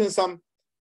we're doping some,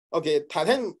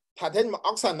 titanium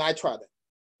oxide nitride,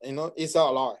 is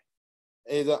allowed.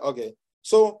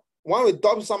 So when we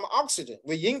dope some oxygen,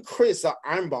 we increase the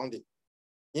iron bonding,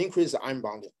 reduce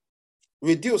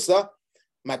the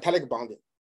metallic bonding.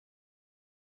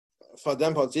 For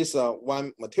example, this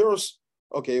one materials,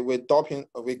 we doping,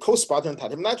 we co-sputtering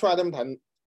titanium nitride,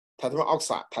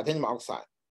 titanium oxide.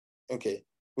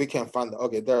 We can find,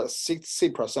 there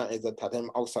 60% is the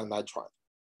titanium oxide nitride.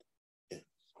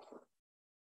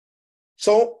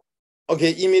 So,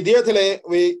 immediately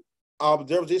we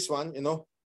observe this one,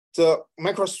 the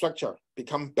microstructure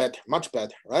become better, much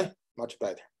better, right? Much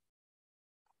better.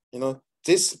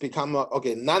 This become,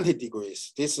 90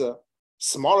 degrees. This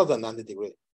smaller than 90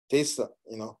 degrees. This,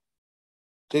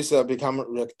 this become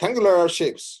rectangular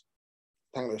shapes.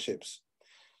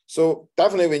 So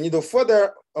definitely we need to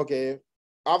further,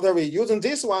 after we using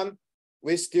this one,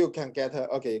 we still can get,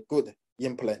 good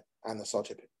implant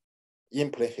anisotropy.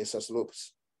 Implant hysteresis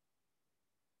loops.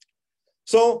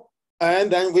 So, and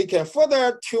then we can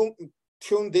further tune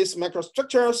these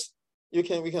microstructures. We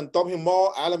can doping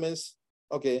more elements,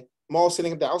 more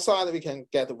silicon dioxide, we can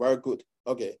get very good,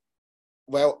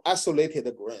 well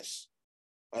isolated grains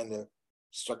and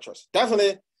structures.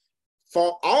 Definitely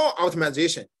for our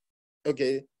optimization,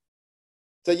 the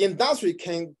industry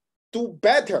can do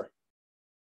better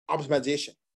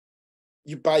optimization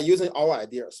by using our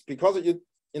ideas, because you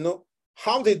know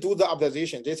how they do the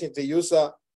optimization. They use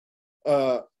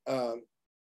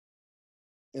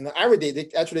you know, every day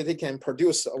they can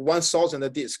produce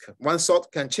 1,000 disk.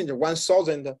 1,000 can change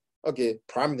 1,000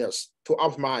 parameters to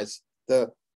optimize the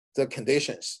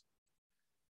conditions.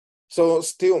 So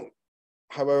still,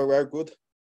 however, very good.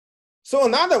 So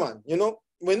another one, you know,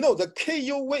 we know the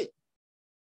KUV,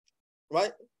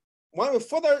 right? When we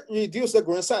further reduce the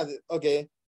grain size,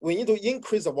 we need to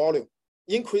increase the volume,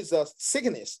 increase the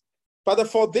thickness. But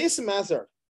for this method,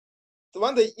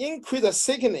 when they increase the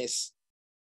thickness,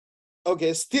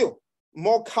 still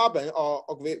more carbon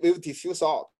will diffuse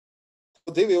out.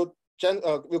 They will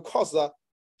cause the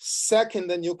second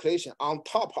nucleation on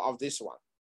top of this one.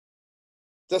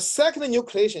 The second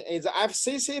nucleation is the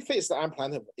FCC phase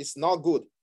unplantable. It's not good.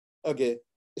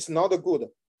 It's not good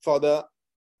for the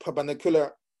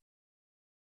perpendicular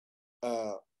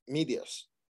medias.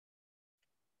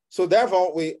 So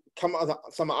therefore, we come up with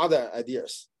some other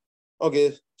ideas.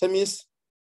 That means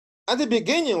at the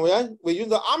beginning, we use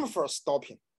the amorphous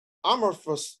doping.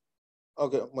 Amorphous,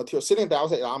 material, silicon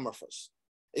dioxide is amorphous.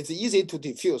 It's easy to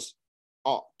diffuse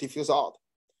out.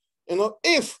 You know,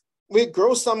 if we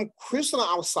grow some crystalline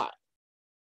oxide,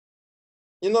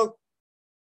 you know,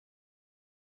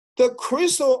 the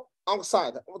crystal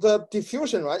oxide, the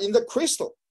diffusion, right, in the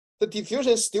crystal, the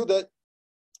diffusion is still the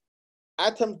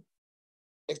atom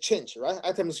exchange, right?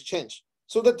 Atom exchange.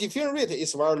 So the diffusion rate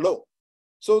is very low.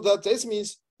 So this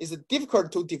means it's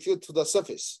difficult to diffuse to the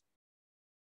surface.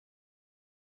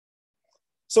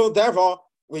 So therefore,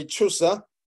 we choose the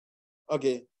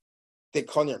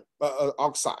zirconium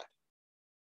oxide.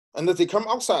 And the zirconium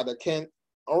oxide can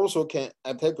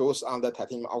attack growth on the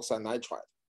titanium oxide nitride.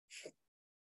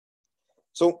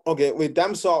 So we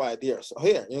demonstrate our ideas.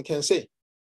 Here you can see.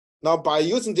 Now by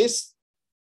using this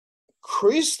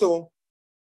crystal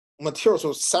material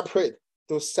to separate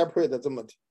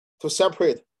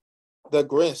the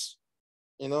grains,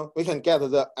 you know, we can get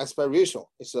the aspect ratio.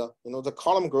 It's you know, the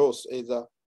column growth is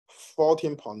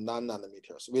 14.9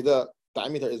 nanometers with the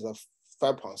diameter is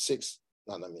 5.6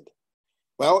 nanometer.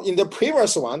 Well, in the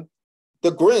previous one,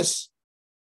 the grain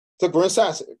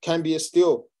size can be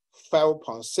still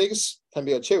 5.6 can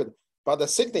be achieved, but the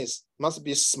thickness must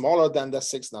be smaller than the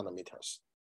 6 nanometers.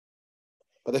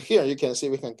 But here you can see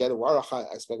we can get a very high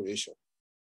aspect ratio.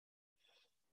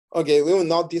 We will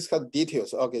not discuss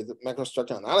details. The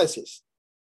microstructure analysis.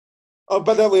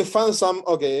 But we found some.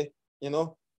 You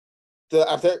know,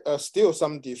 still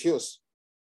some diffuse.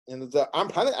 You know, the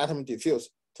unplanar atom diffuse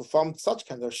to form such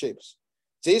kind of shapes.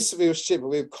 This shape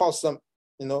will cause some.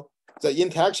 You know, the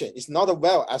interaction is not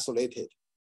well isolated.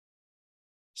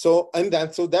 So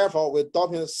therefore we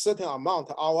doping a certain amount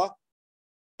of our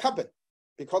carbon,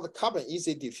 because the carbon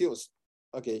easy diffuse.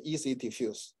 Easy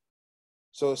diffuse.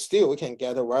 So still we can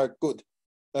get a very good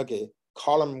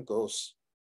column growth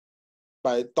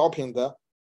by doping the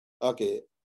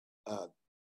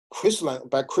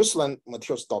crystalline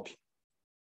materials doping.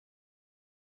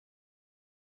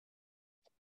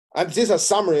 And this is a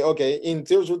summary. In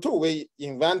 002 we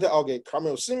invented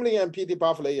carbon assembly and PD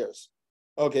buff layers.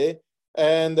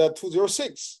 And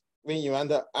 206 we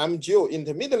invented MgO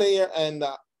intermediate layer and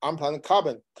unplanned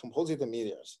carbon composite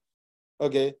medias.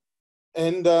 And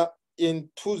in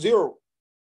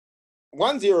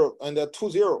 2010 and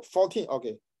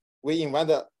 2014, we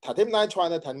invented titanium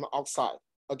nitride and titanium oxide.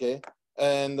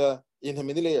 And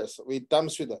intermediate layers we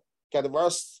demonstrated get very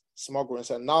small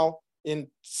grains. And now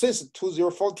since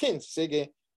 2014,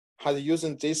 Seagate has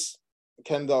using this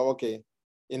kind of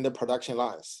in the production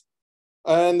lines.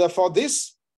 And for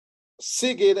this,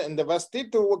 Seagate and the West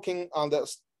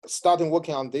starting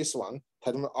working on this one,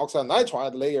 titanium oxide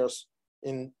nitride layers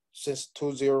since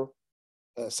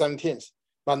 2017.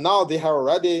 But now they have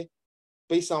already,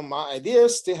 based on my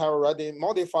ideas, they have already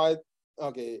modified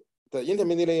the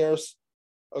intermediate layers.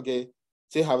 They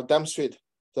have demonstrated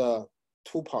the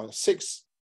 2.6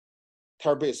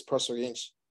 terabits per square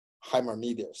inch Heimer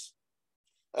medias,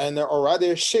 and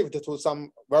already shipped to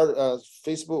some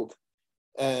Facebook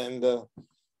and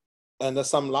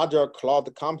some larger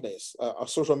cloud companies,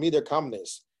 social media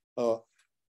companies, to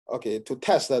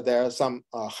test that there are some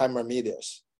Heimer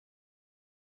medias.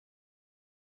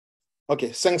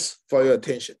 Thanks for your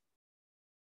attention.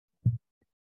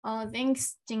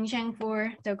 Thanks, Jingsheng,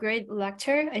 for the great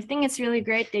lecture. I think it's really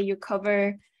great that you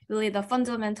cover really the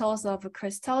fundamentals of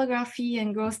crystallography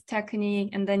and growth technique,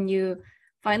 and then you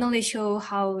finally show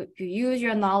how you use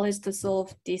your knowledge to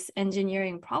solve this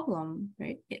engineering problem,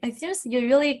 right? I think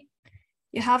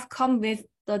you have come with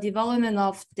the development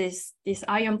of this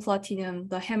iron platinum,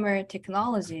 the hammer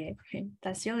technology.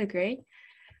 That's really great.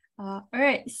 All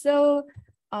right, so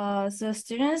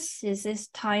students, this is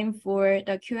time for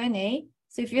the Q&A.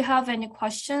 So if you have any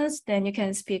questions, then you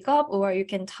can speak up or you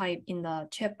can type in the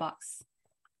chat box.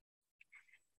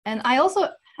 And I also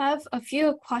have a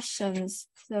few questions.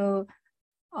 So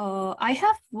I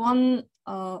have one,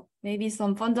 maybe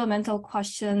some fundamental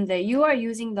question that you are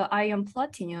using the iron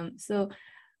platinum. So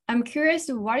I'm curious,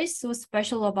 what is so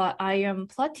special about iron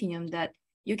platinum that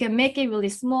you can make it really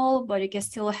small, but it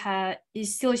still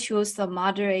shows the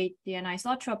moderate the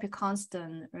anisotropic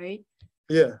constant, right?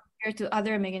 Yeah. Compared to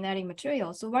other magnetic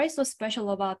materials. So what is so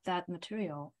special about that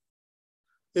material?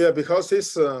 Yeah, because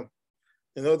this,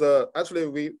 actually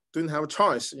we don't have a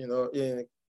choice, in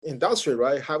industry,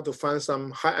 right? Have to find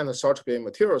some high anisotropy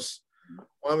materials.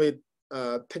 When we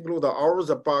take a look at all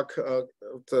the bulk,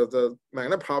 the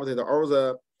magnetic property, all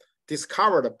the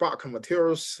discovered bulk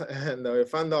materials, and we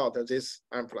found out that this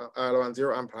L10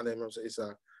 iron platinum has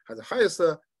the highest,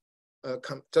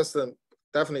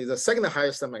 definitely the second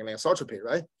highest magnetic anisotropy,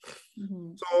 right?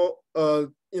 Mm-hmm. So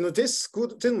this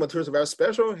material is very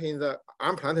special. In the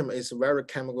iron platinum is very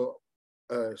chemical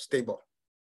stable.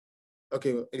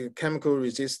 Okay, chemical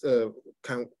resist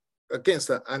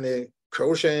against any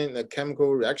corrosion, the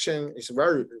chemical reaction is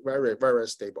very, very, very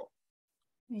stable.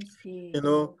 I see.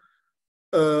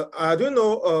 I don't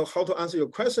know how to answer your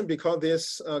question because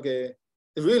this,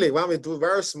 really when we do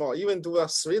very small, even do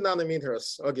 3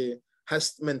 nanometers,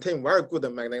 has maintained very good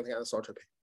magnetic anisotropy.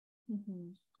 Mm-hmm.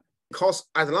 Because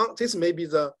as long this may be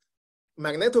the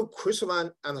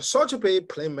magnetocrystalline anisotropy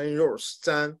play main roles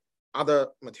than other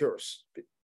materials.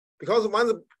 Because when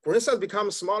the grain size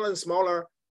becomes smaller and smaller,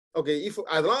 if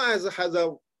as long as it has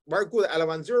a very good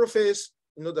L10 phase,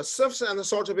 the surface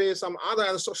anisotropy, some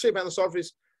other shape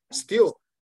anisotropies still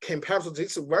compared to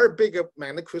this very big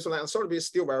magnetic crystalline anisotropy is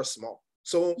still very small.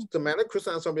 So the magnetic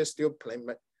crystalline anisotropy still play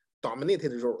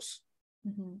dominated roles.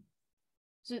 Mm-hmm.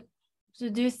 So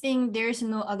do you think there's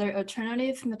no other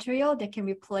alternative material that can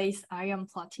replace iron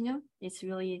platinum? It's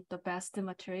really the best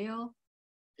material?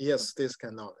 Yes, this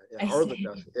cannot. Yeah, I see.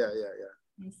 Yeah.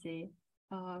 I see.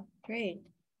 Great.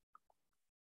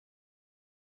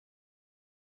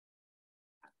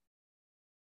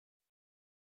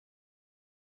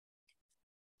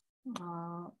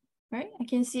 Right, I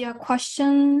can see a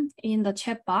question in the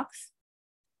chat box.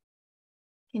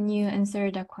 Can you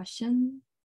answer that question?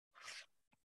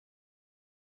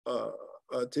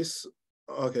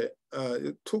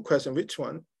 Two questions. Which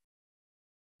one?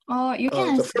 Oh, you can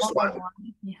answer the first one.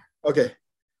 Yeah. Okay,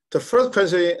 the first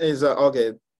question is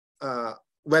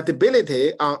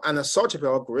wettability on anisotropy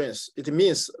of grains. It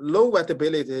means low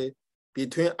wettability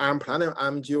between iron platinum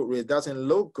and MgO results in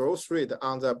low growth rate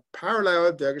on the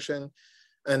parallel direction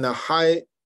and a high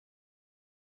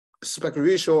aspect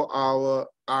ratio of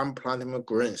iron platinum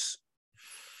grains.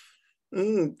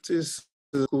 This is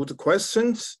a good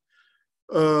question.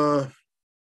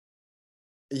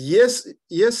 Yes.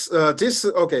 This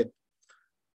okay.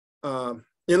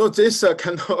 This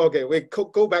can we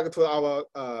go back to our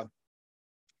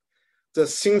the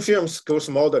thin films growth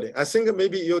modeling. I think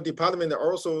maybe your department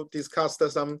also discussed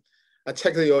some. I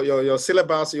checked your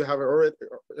syllabus. You have already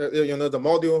the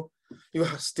module. You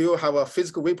still have a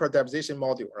physical vapor deposition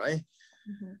module, right?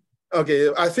 Mm-hmm.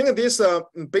 Okay, I think this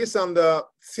based on the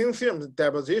thin film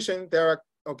deposition, there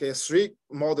are 3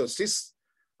 models. This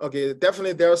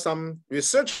definitely there are some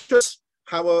researchers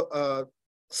have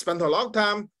spent a lot of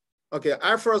time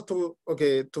efforts to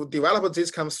develop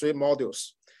these kind of 3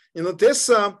 modules. This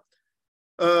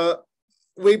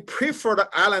we prefer the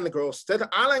island growth. That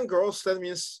island growth, that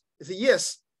means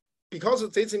yes, because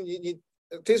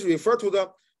this refer to the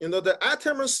the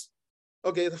atoms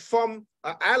form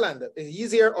an island is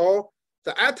easier, or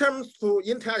the atoms to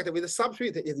interact with the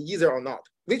substrate is easier or not.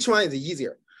 Which one is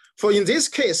easier? For in this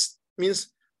case,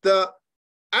 means the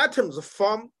atoms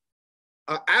form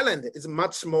an island is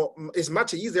much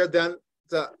easier than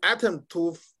the atom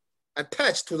to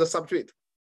attach to the substrate.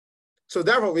 So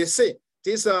therefore, we say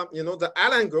this the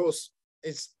island growth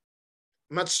is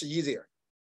much easier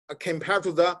compared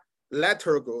to the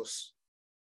lateral growth.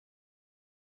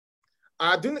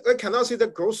 I cannot see the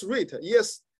growth rate.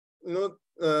 Yes,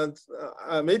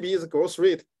 maybe it's growth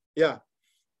rate. Yeah,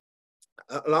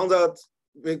 along the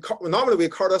normally we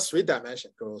call the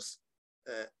 3-dimension growth.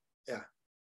 Yeah,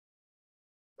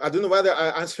 I don't know whether I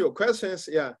answer your questions.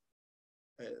 Yeah.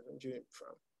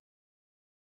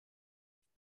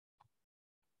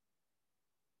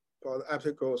 For the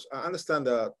applic growth, I understand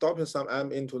the dropping some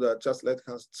M into the just let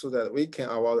so that we can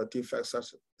avoid the defects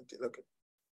such. Okay.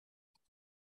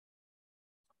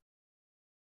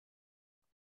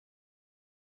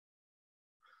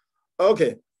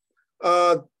 Okay.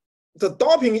 The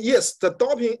doping, yes, the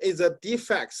doping is a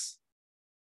defects.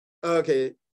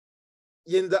 Okay,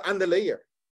 in the underlayer,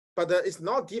 but it's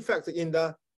not defect in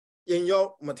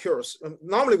your materials.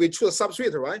 Normally we choose a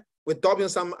substrate, right? We're doping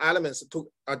some elements to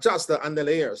adjust the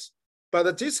underlayers,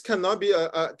 but this cannot be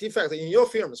a defect in your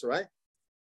films, right?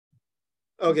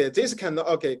 Okay, this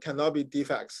cannot be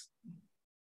defects.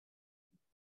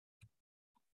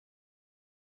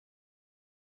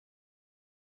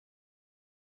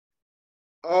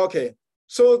 Okay,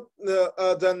 so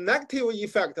the negative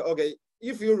effect, okay,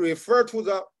 if you refer to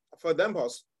the, for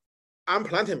example,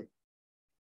 unplatinum.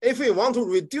 If you want to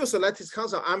reduce the lattice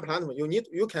content on unplatinum,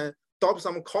 you can dope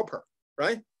some copper,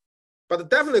 right? But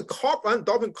definitely copper and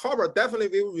doping copper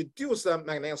definitely will reduce the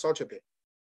magnetic anisotropy.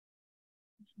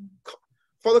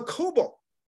 For the cobalt,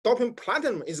 doping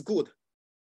platinum is good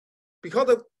because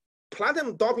the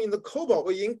platinum doping in the cobalt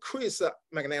will increase the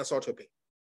magnetic anisotropy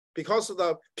because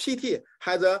the PT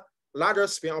has a larger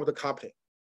spin of the coupling.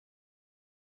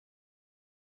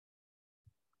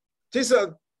 This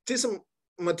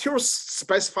material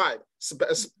specified,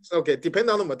 okay, depend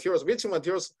on the materials, which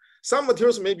materials, some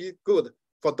materials may be good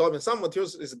for doping, some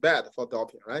materials is bad for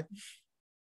doping, right?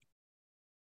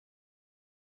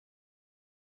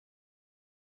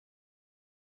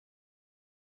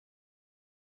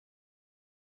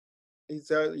 Is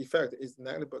the effect is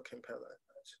negligible compared to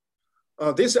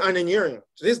this engineering,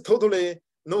 this totally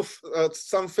no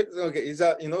some okay, is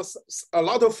that, you know, a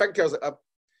lot of factors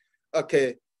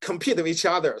okay compete with each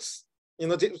others. You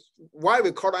know, why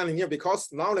we call it engineering,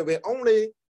 because normally we only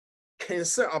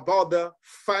concern about the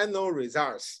final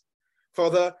results. For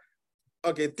the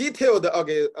detailed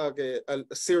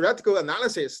theoretical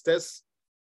analysis, that's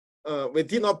we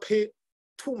did not pay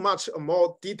too much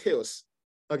more details.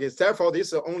 Okay, therefore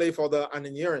this is only for the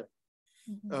engineering,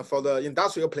 for the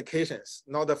industrial applications,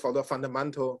 not for the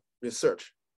fundamental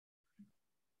research.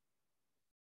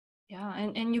 Yeah,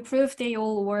 and you proved they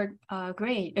all work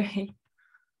great, right?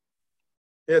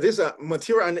 Yeah, this is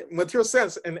material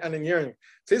science and engineering.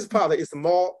 This part is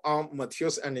more on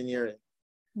materials engineering.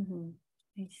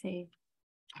 I see.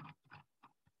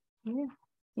 Yeah,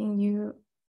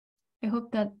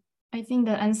 I think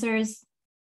that answers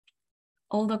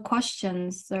all the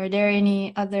questions. Are there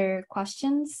any other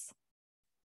questions?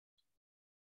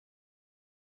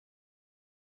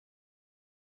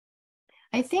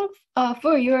 I think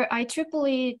for your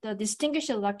IEEE, the distinguished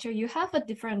lecture, you have a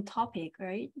different topic,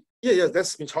 right? Yeah,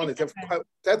 that's been challenged.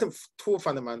 That's too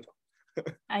fundamental.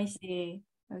 I see.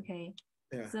 Okay.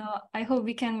 Yeah. So I hope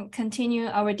we can continue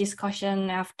our discussion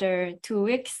after 2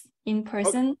 weeks in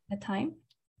person at time.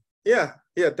 Yeah,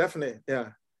 definitely.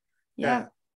 Yeah.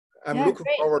 I'm looking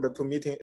forward to meeting